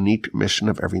that's the unique mission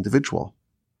of every individual.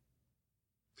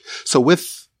 So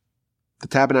with the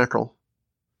tabernacle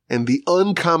and the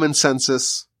uncommon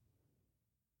census,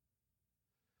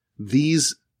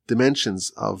 these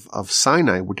dimensions of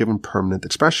Sinai were given permanent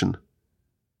expression.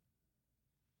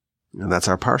 And that's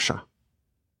our parsha.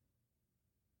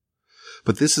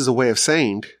 But this is a way of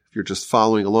saying, if you're just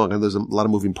following along, and there's a lot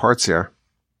of moving parts here,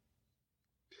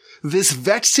 this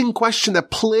vexing question that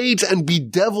plagues and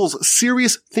bedevils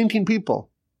serious thinking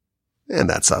people. And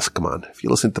that's us, come on. If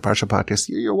you listen to the Parsha podcast,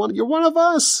 you're one of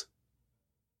us.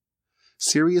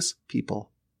 Serious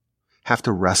people have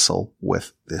to wrestle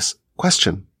with this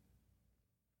question.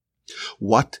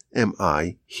 What am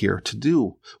I here to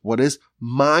do? What is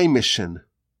my mission?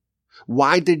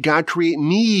 Why did God create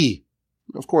me?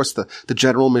 Of course, the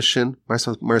general mission, my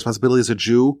responsibility as a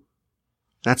Jew,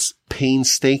 that's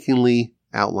painstakingly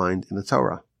outlined in the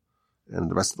Torah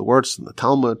and the rest of the words in the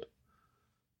Talmud,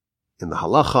 in the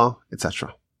Halacha,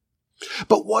 etc.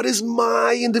 But what is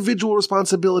my individual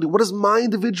responsibility? What is my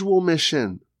individual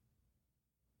mission?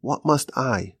 What must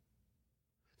I,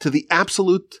 to the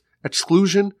absolute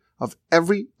exclusion of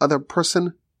every other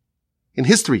person in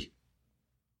history,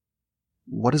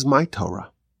 what is my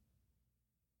Torah?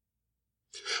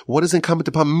 What is incumbent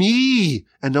upon me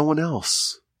and no one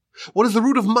else? What is the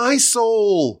root of my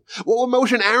soul? What would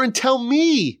Moshe and Aaron tell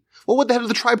me? What would the head of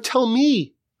the tribe tell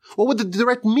me? What would they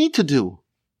direct me to do?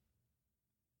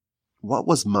 What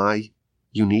was my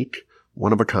unique,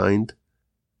 one-of-a-kind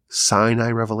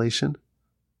Sinai revelation?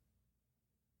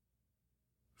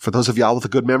 For those of y'all with a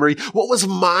good memory, what was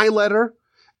my letter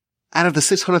out of the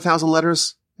 600,000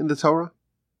 letters in the Torah?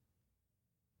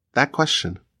 That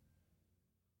question,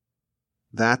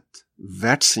 that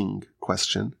vexing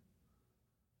question,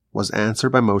 was answered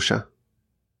by Moshe.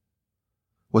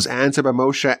 Was answered by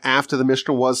Moshe after the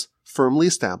Mishnah was firmly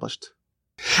established.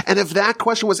 And if that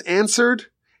question was answered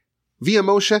via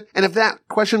Moshe, and if that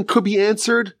question could be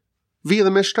answered via the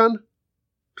Mishkan,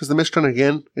 because the Mishkan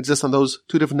again exists on those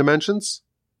 2 different dimensions,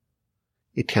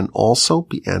 it can also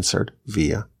be answered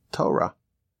via Torah.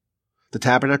 The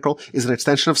tabernacle is an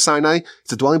extension of Sinai.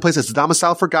 It's a dwelling place. It's a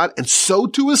domicile for God. And so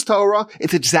too is Torah.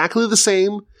 It's exactly the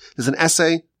same. There's an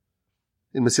essay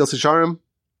in Mesilas Yesharim,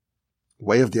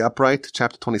 Way of the Upright,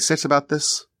 chapter 26 about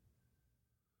this.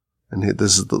 And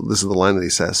this is the line that he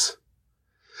says.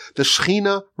 The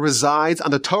Shekhinah resides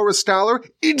on the Torah scholar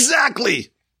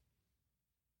exactly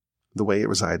the way it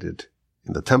resided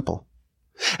in the temple.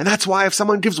 And that's why if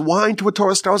someone gives wine to a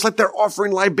Torah scholar, it's like they're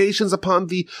offering libations upon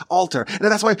the altar. And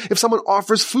that's why if someone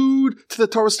offers food to the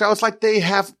Torah scholar, it's like they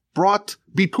have brought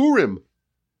bikurim,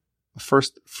 a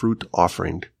first fruit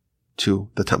offering to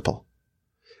the temple.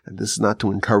 And this is not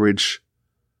to encourage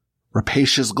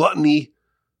rapacious gluttony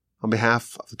on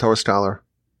behalf of the Torah scholar.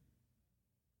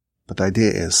 But the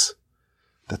idea is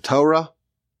the Torah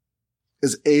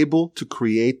is able to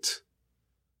create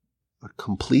a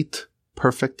complete,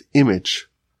 perfect image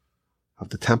of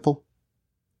the temple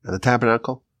and the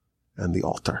tabernacle and the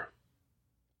altar.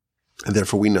 And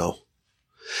therefore we know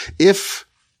if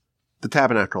the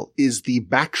tabernacle is the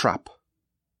backdrop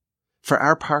for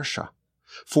our parsha,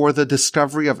 for the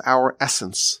discovery of our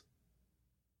essence,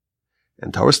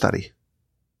 and Torah study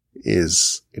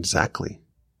is exactly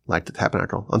like the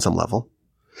tabernacle on some level,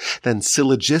 then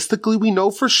syllogistically we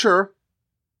know for sure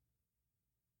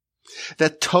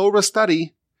that Torah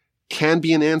study can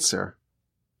be an answer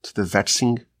to the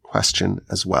vexing question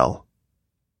as well.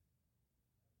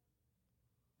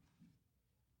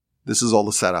 This is all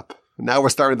the setup. Now we're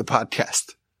starting the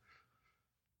podcast.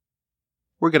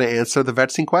 We're going to answer the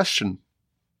vexing question.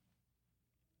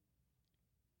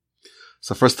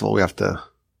 So first of all, we have to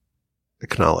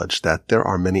acknowledge that there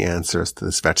are many answers to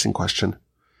this vexing question.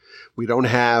 We don't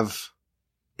have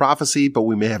prophecy, but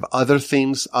we may have other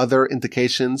things, other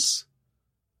indications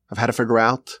of how to figure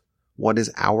out what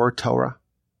is our Torah.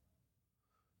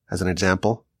 As an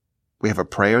example, we have a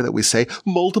prayer that we say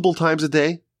multiple times a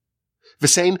day.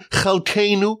 V'sein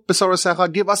chalkeinu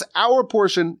b'sorasecha, give us our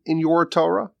portion in your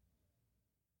Torah.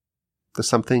 There's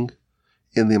something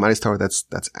in the Almighty's Torah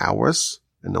that's ours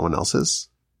and no one else's.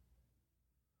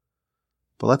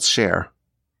 But let's share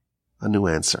a new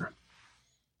answer.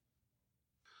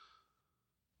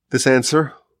 This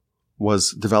answer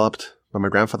was developed by my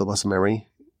grandfather, blessed Mary,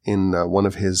 in one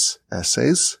of his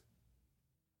essays.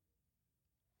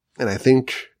 And I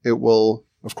think it will,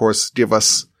 of course, give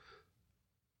us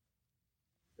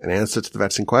an answer to the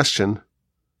vexing question,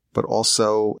 but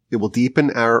also it will deepen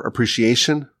our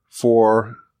appreciation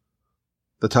for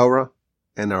the Torah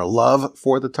and our love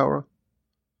for the Torah.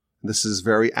 This is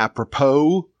very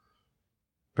apropos,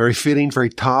 very fitting, very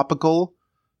topical,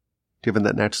 given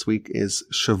that next week is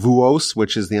Shavuos,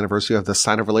 which is the anniversary of the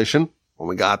sign of relation, when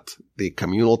we got the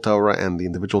communal Torah and the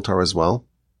individual Torah as well.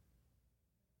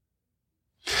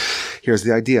 Here's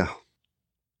the idea.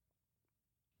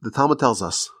 The Talmud tells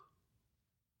us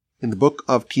in the book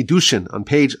of Kiddushin on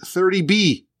page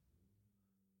 30b,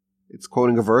 it's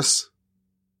quoting a verse.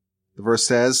 The verse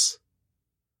says,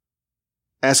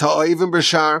 as ha'oivim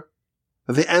b'shar,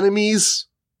 the enemies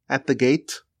at the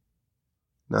gate,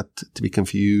 not to be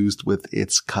confused with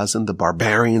its cousin, the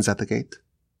barbarians at the gate.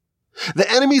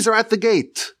 The enemies are at the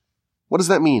gate. What does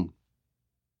that mean?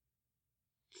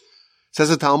 Says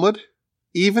the Talmud,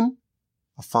 even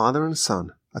a father and a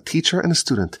son, a teacher and a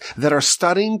student that are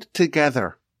studying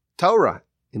together Torah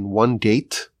in one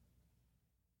gate,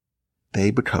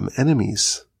 they become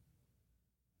enemies.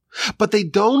 But they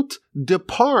don't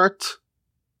depart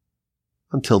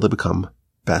until they become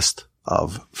best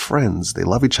of friends. They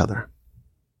love each other.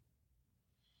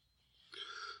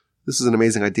 This is an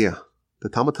amazing idea. The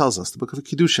Talmud tells us, the book of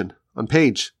Kiddushin, on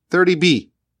page 30b,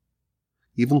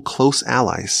 even close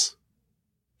allies,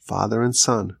 father and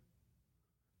son,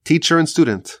 teacher and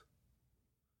student,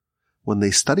 when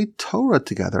they study Torah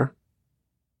together,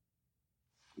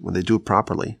 when they do it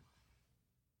properly,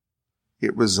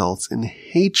 it results in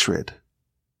hatred.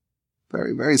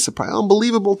 Very, very surprising.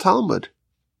 Unbelievable Talmud.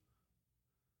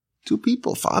 Two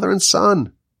people, father and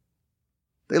son.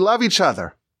 They love each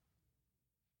other.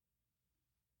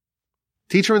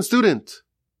 Teacher and student.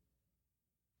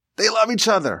 They love each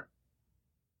other.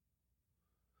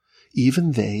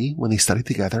 Even they, when they study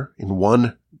together in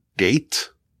one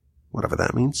gate, whatever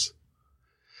that means,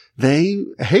 they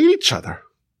hate each other.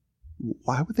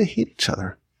 Why would they hate each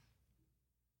other?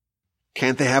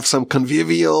 Can't they have some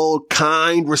convivial,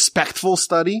 kind, respectful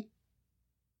study?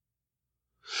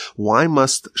 Why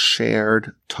must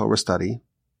shared Torah study,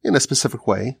 in a specific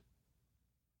way,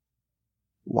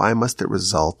 why must it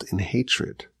result in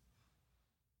hatred?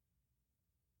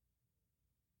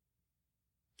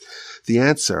 The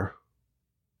answer,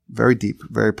 very deep,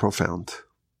 very profound.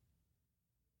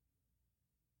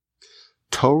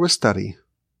 Torah study,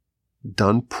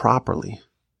 done properly,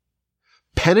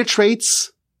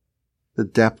 penetrates the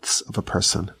depths of a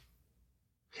person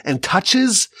and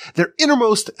touches their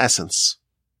innermost essence.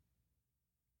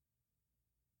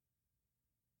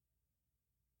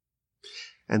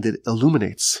 And it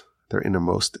illuminates their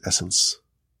innermost essence.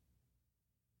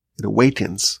 It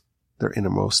awakens their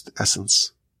innermost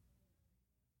essence.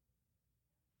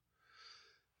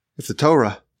 If the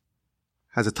Torah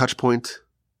has a touch point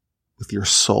with your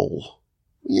soul,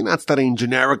 you're not studying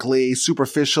generically,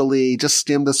 superficially, just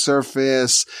skim the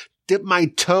surface, dip my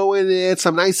toe in it,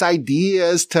 some nice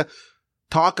ideas to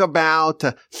talk about,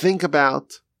 to think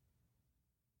about.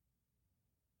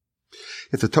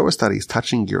 If the Torah study is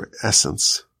touching your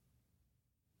essence,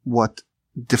 what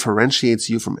differentiates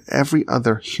you from every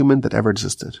other human that ever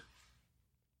existed,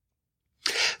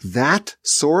 that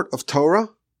sort of Torah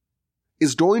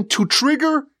is going to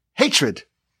trigger hatred.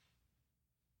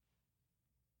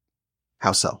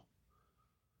 How so?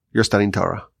 You're studying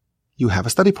Torah. You have a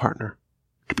study partner.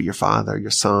 It could be your father, your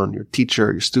son, your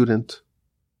teacher, your student.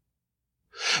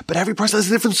 But every person has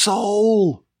a different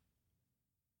soul.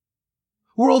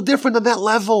 We're all different on that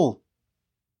level.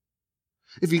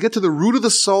 If you get to the root of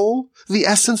the soul, the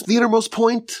essence, the innermost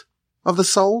point of the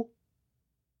soul,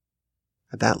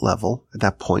 at that level, at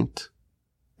that point,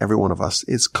 every one of us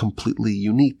is completely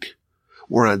unique.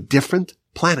 We're on a different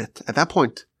planet at that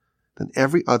point than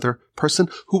every other person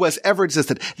who has ever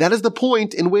existed. That is the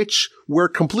point in which we're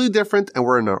completely different and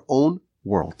we're in our own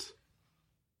world.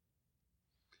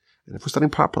 And if we're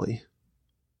studying properly,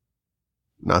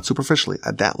 not superficially,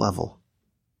 at that level,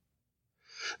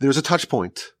 there's a touch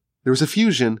point. There's a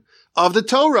fusion of the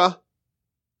Torah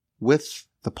with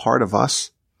the part of us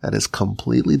that is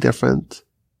completely different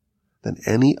than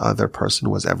any other person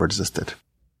who has ever existed.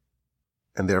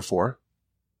 And therefore,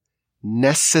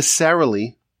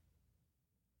 necessarily,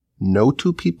 no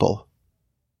two people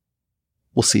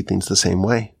will see things the same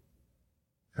way.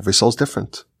 Every soul's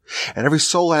different. And every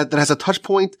soul that has a touch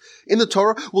point in the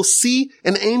Torah will see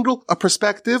an angle, a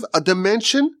perspective, a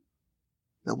dimension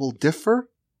that will differ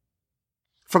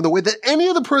from the way that any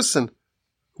other person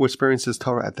who experiences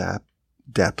Torah at that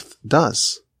depth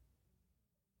does.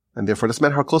 And therefore, it doesn't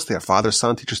matter how close they are, father,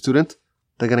 son, teacher, student,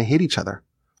 they're going to hate each other.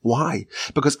 Why?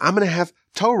 Because I'm going to have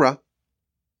Torah,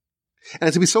 and it's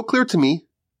going to be so clear to me,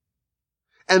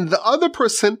 and the other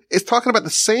person is talking about the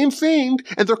same thing,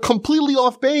 and they're completely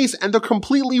off base, and they're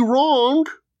completely wrong,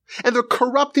 and they're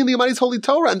corrupting the Almighty's holy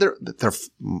Torah, and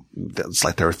it's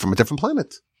like they're from a different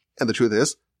planet. And the truth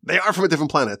is, they are from a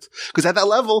different planet. Because at that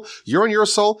level, you're in your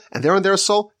soul, and they're in their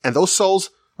soul, and those souls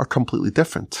are completely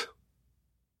different.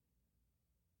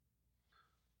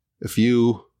 If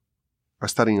you are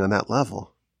studying on that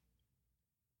level,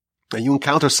 and you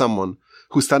encounter someone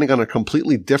who's studying on a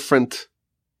completely different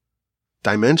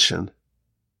dimension,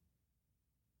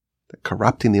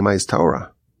 corrupting the Almighty's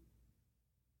Torah,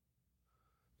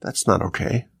 that's not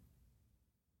okay.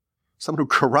 Someone who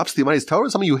corrupts the Almighty's Torah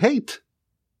is someone you hate.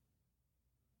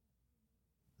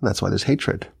 And that's why there's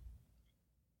hatred.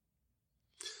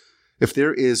 If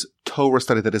there is Torah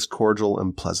study that is cordial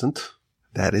and pleasant,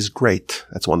 that is great.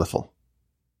 That's wonderful.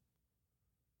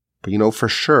 But you know for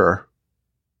sure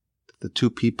that the two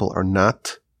people are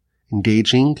not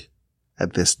engaging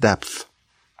at this depth.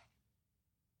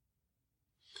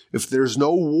 If there's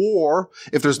no war,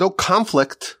 if there's no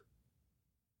conflict,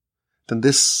 then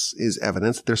this is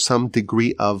evidence that there's some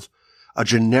degree of a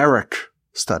generic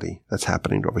study that's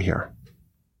happening over here.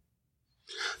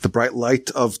 The bright light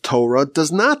of Torah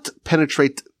does not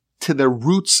penetrate to the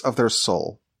roots of their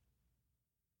soul.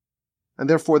 And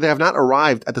therefore, they have not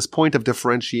arrived at this point of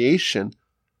differentiation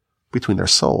between their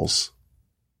souls.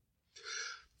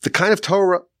 The kind of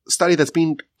Torah study that's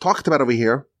being talked about over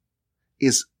here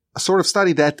is a sort of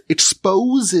study that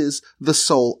exposes the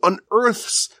soul,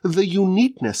 unearths the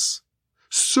uniqueness,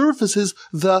 surfaces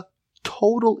the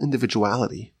total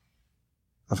individuality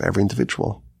of every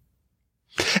individual.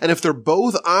 And if they're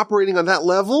both operating on that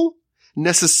level,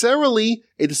 necessarily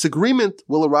a disagreement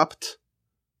will erupt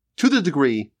to the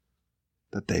degree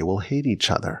that they will hate each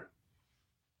other.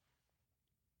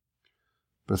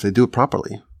 But if they do it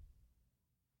properly,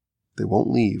 they won't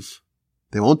leave.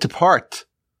 They won't depart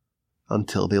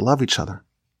until they love each other.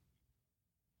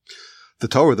 The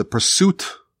Torah, the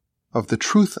pursuit of the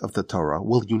truth of the Torah,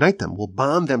 will unite them, will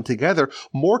bond them together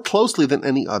more closely than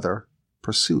any other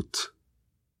pursuit.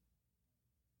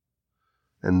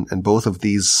 And both of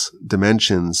these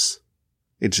dimensions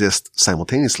exist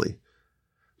simultaneously.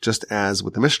 Just as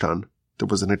with the Mishkan, there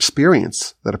was an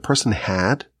experience that a person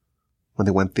had when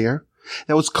they went there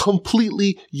that was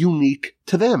completely unique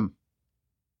to them.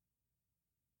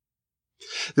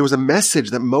 There was a message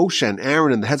that Moshe and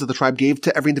Aaron and the heads of the tribe gave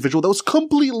to every individual that was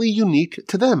completely unique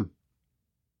to them.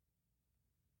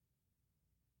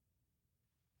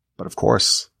 But of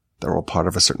course, they're all part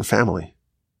of a certain family.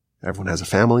 Everyone has a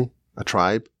family, a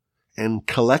tribe, and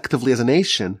collectively as a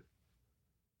nation,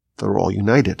 they're all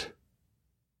united.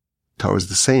 Torah is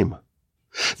the same.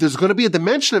 There's going to be a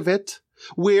dimension of it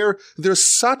where there's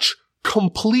such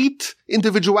complete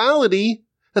individuality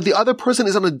that the other person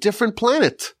is on a different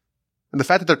planet. And the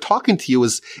fact that they're talking to you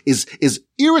is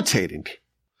irritating.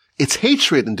 It's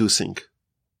hatred-inducing.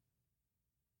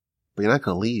 But you're not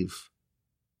going to leave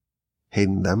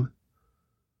hating them,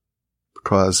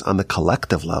 because on the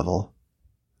collective level,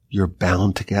 you're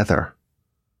bound together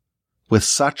with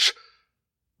such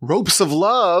ropes of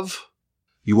love,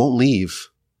 you won't leave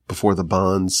before the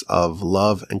bonds of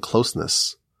love and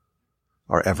closeness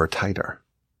are ever tighter.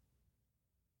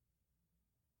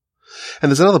 And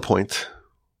there's another point.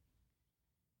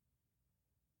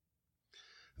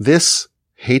 This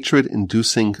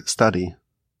hatred-inducing study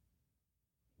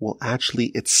will actually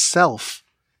itself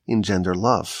engender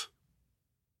love.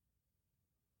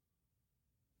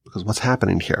 Because what's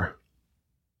happening here?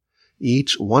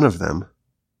 Each one of them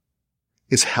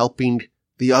is helping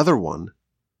the other one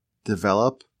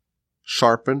develop,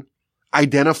 sharpen,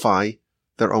 identify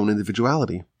their own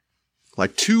individuality.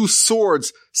 Like two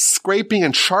swords scraping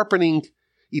and sharpening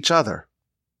each other.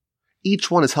 Each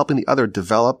one is helping the other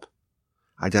develop,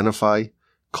 identify,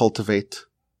 cultivate,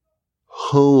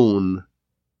 hone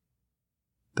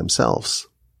themselves.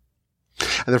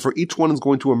 And therefore each one is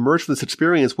going to emerge from this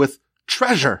experience with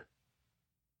treasure.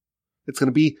 It's going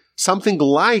to be something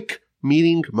like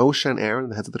meeting Moshe and Aaron,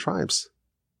 the heads of the tribes.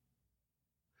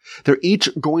 They're each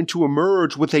going to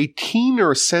emerge with a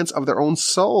keener sense of their own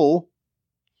soul,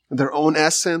 their own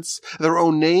essence, their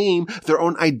own name, their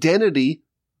own identity,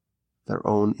 their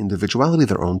own individuality,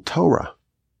 their own Torah.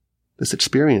 This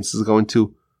experience is going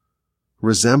to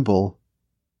resemble,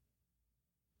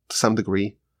 to some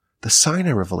degree, the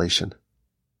Sinai revelation,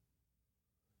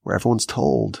 where everyone's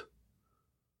told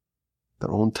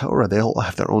their own Torah. They all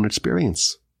have their own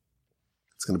experience.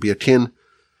 It's going to be akin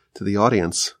to the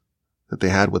audience that they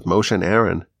had with Moshe and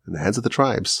Aaron and the heads of the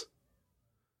tribes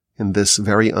in this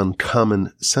very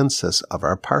uncommon census of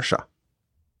our Parsha.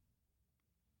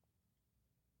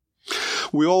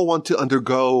 We all want to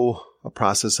undergo a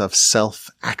process of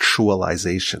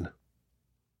self-actualization.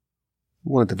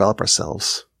 We want to develop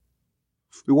ourselves.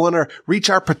 We want to reach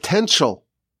our potential.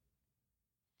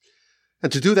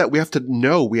 And to do that, we have to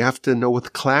know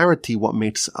with clarity what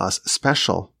makes us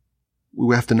special.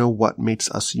 We have to know what makes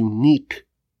us unique.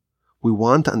 We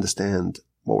want to understand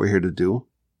what we're here to do.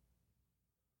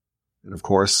 And of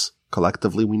course,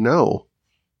 collectively, we know.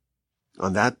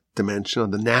 On that dimension,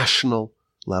 on the national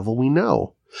level, we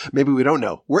know. Maybe we don't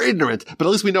know. We're ignorant, but at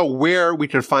least we know where we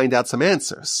can find out some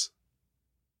answers.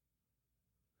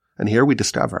 And here we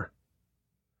discover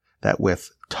that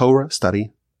with Torah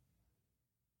study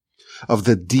of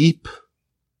the deep,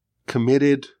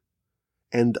 committed,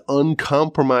 and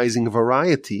uncompromising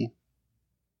variety,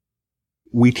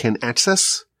 we can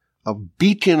access a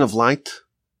beacon of light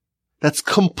that's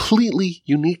completely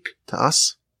unique to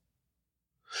us.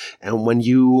 And when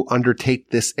you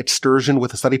undertake this excursion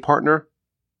with a study partner,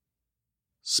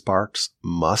 sparks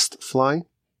must fly.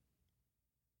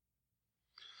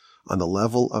 On the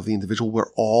level of the individual,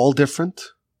 we're all different.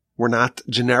 We're not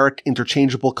generic,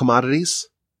 interchangeable commodities.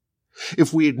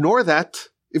 If we ignore that,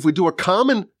 if we do a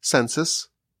common census,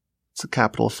 it's a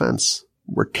capital offense.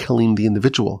 We're killing the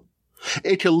individual.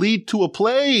 It can lead to a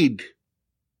plague.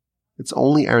 It's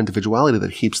only our individuality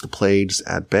that keeps the plagues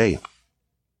at bay.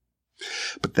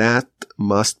 But that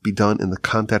must be done in the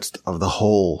context of the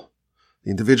whole.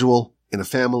 The individual, in a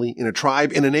family, in a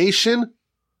tribe, in a nation,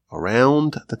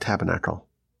 around the tabernacle.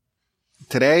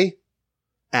 Today,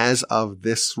 as of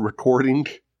this recording,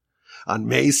 on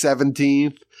May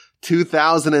 17th,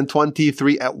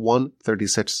 2023 at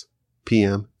 1:36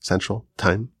 p.m. Central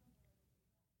Time,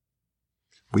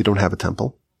 we don't have a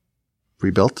temple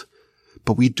rebuilt,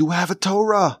 but we do have a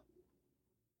Torah.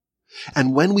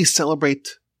 And when we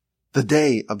celebrate the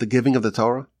day of the giving of the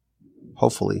Torah,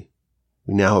 hopefully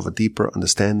we now have a deeper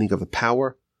understanding of the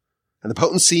power and the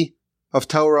potency of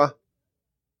Torah,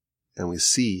 and we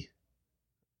see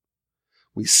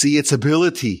its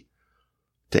ability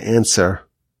to answer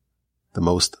the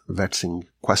most vexing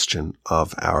question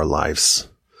of our lives.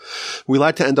 We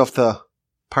like to end off the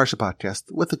Parsha podcast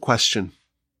with a question.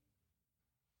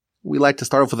 We like to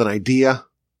start off with an idea,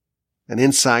 an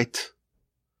insight,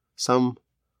 some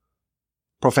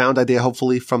profound idea,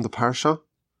 hopefully, from the Parsha.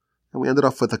 And we ended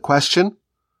off with a question,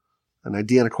 an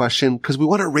idea and a question, because we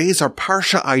want to raise our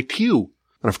Parsha IQ,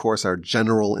 and of course our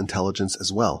general intelligence as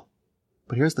well.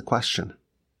 But here's the question.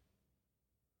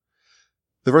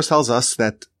 The verse tells us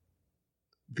that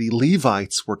the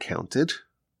Levites were counted,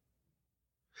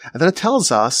 and then it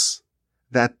tells us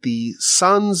that the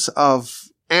sons of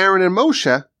Aaron and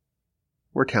Moshe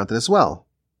were counted as well.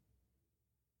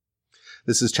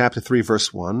 This is chapter 3,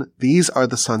 verse 1. These are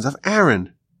the sons of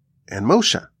Aaron and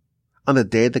Moshe on the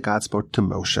day that God spoke to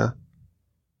Moshe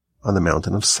on the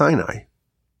mountain of Sinai.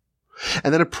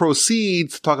 And then it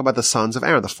proceeds to talk about the sons of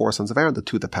Aaron, the 4 sons of Aaron, the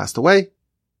 2 that passed away,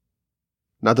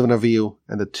 Nadav and Avihu,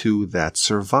 and the 2 that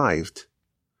survived.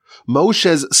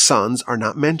 Moshe's sons are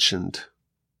not mentioned.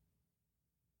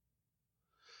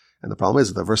 And the problem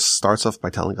is the verse starts off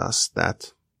by telling us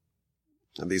that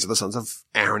these are the sons of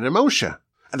Aaron and Moshe.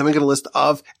 And then we get a list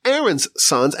of Aaron's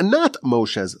sons and not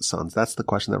Moshe's sons. That's the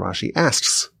question that Rashi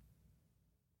asks.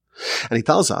 And he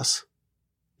tells us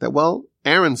that, well,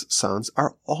 Aaron's sons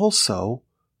are also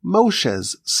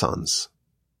Moshe's sons,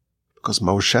 because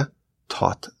Moshe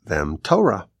taught them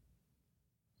Torah.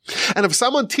 And if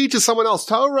someone teaches someone else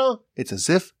Torah, it's as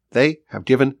if they have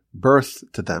given birth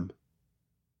to them.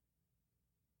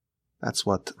 That's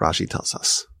what Rashi tells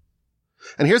us.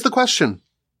 And here's the question.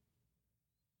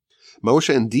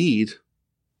 Moshe indeed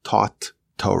taught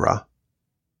Torah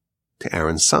to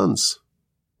Aaron's sons.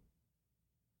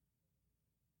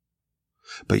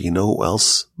 But you know who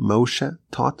else Moshe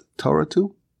taught Torah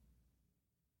to?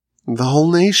 The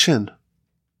whole nation.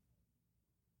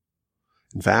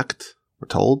 In fact, we're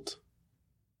told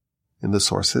in the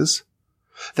sources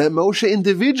that Moshe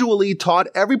individually taught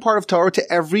every part of Torah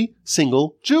to every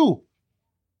single Jew.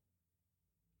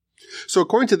 So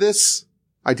according to this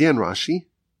idea in Rashi,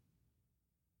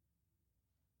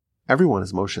 everyone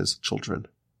is Moshe's children.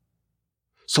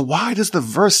 So why does the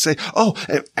verse say, oh,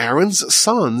 Aaron's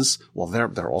sons, well,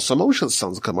 they're also Moshe's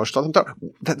sons, because Moshe taught them Torah.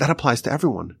 That applies to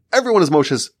everyone. Everyone is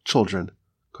Moshe's children,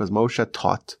 because Moshe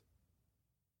taught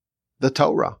the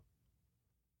Torah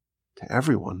to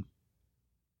everyone.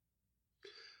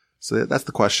 So that's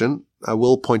the question. I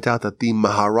will point out that the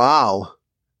Maharal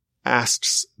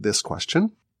asks this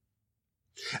question.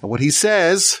 And what he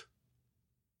says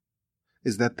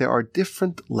is that there are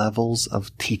different levels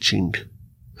of teaching.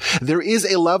 There is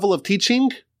a level of teaching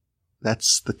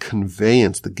that's the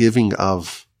conveyance, the giving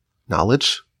of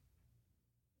knowledge.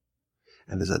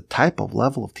 And there's a type of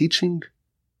level of teaching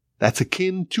that's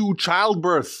akin to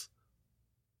childbirth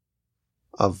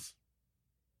of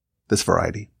this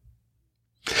variety.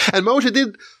 And Moshe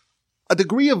did a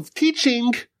degree of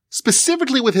teaching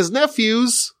specifically with his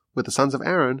nephews, with the sons of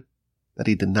Aaron, that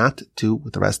he did not do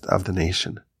with the rest of the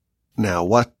nation. Now,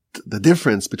 what the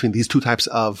difference between these 2 types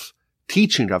of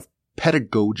teaching, of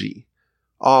pedagogy,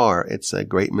 are, it's a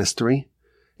great mystery.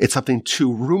 It's something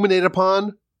to ruminate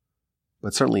upon,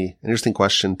 but certainly an interesting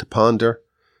question to ponder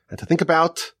and to think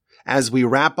about as we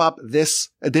wrap up this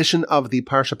edition of the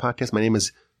Parsha Podcast. My name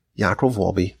is Yaakov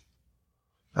Wolbe.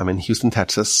 I'm in Houston,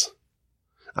 Texas.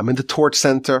 I'm in the Torch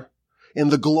Center, in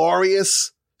the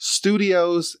glorious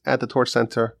studios at the Torch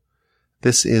Center.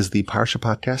 This is the Parsha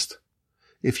Podcast.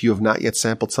 If you have not yet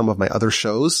sampled some of my other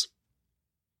shows,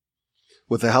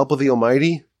 with the help of the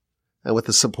Almighty and with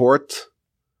the support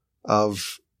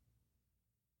of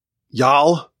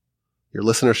y'all, your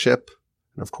listenership,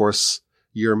 and of course,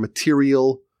 your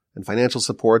material and financial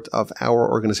support of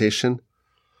our organization,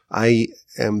 I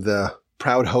am the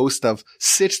proud host of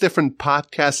 6 different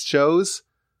podcast shows.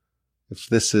 If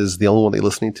this is the only one that you're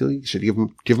listening to, you should give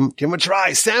them a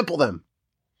try. Sample them.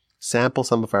 Sample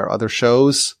some of our other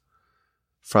shows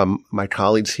from my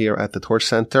colleagues here at the Torch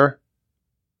Center.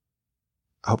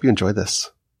 I hope you enjoyed this.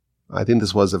 I think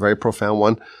this was a very profound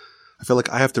one. I feel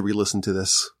like I have to re-listen to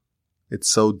this. It's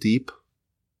so deep.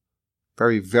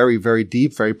 Very, very, very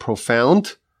deep, very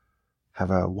profound. Have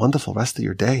a wonderful rest of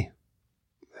your day.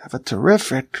 Have a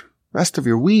terrific rest of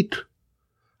your week.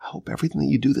 I hope everything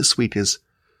that you do this week is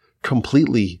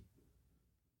completely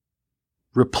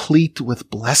replete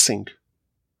with blessing.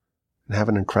 And have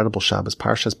an incredible Shabbos.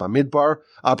 Parshas Bamidbar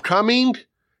upcoming.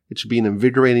 It should be an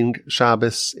invigorating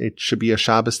Shabbos. It should be a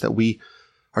Shabbos that we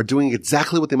are doing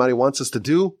exactly what the Almighty wants us to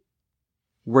do.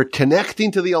 We're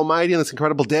connecting to the Almighty on this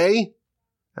incredible day.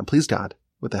 And please God,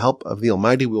 with the help of the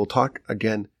Almighty, we will talk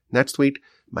again next week.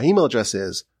 My email address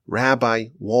is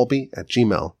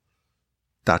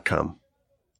rabbiwolbe@gmail.com.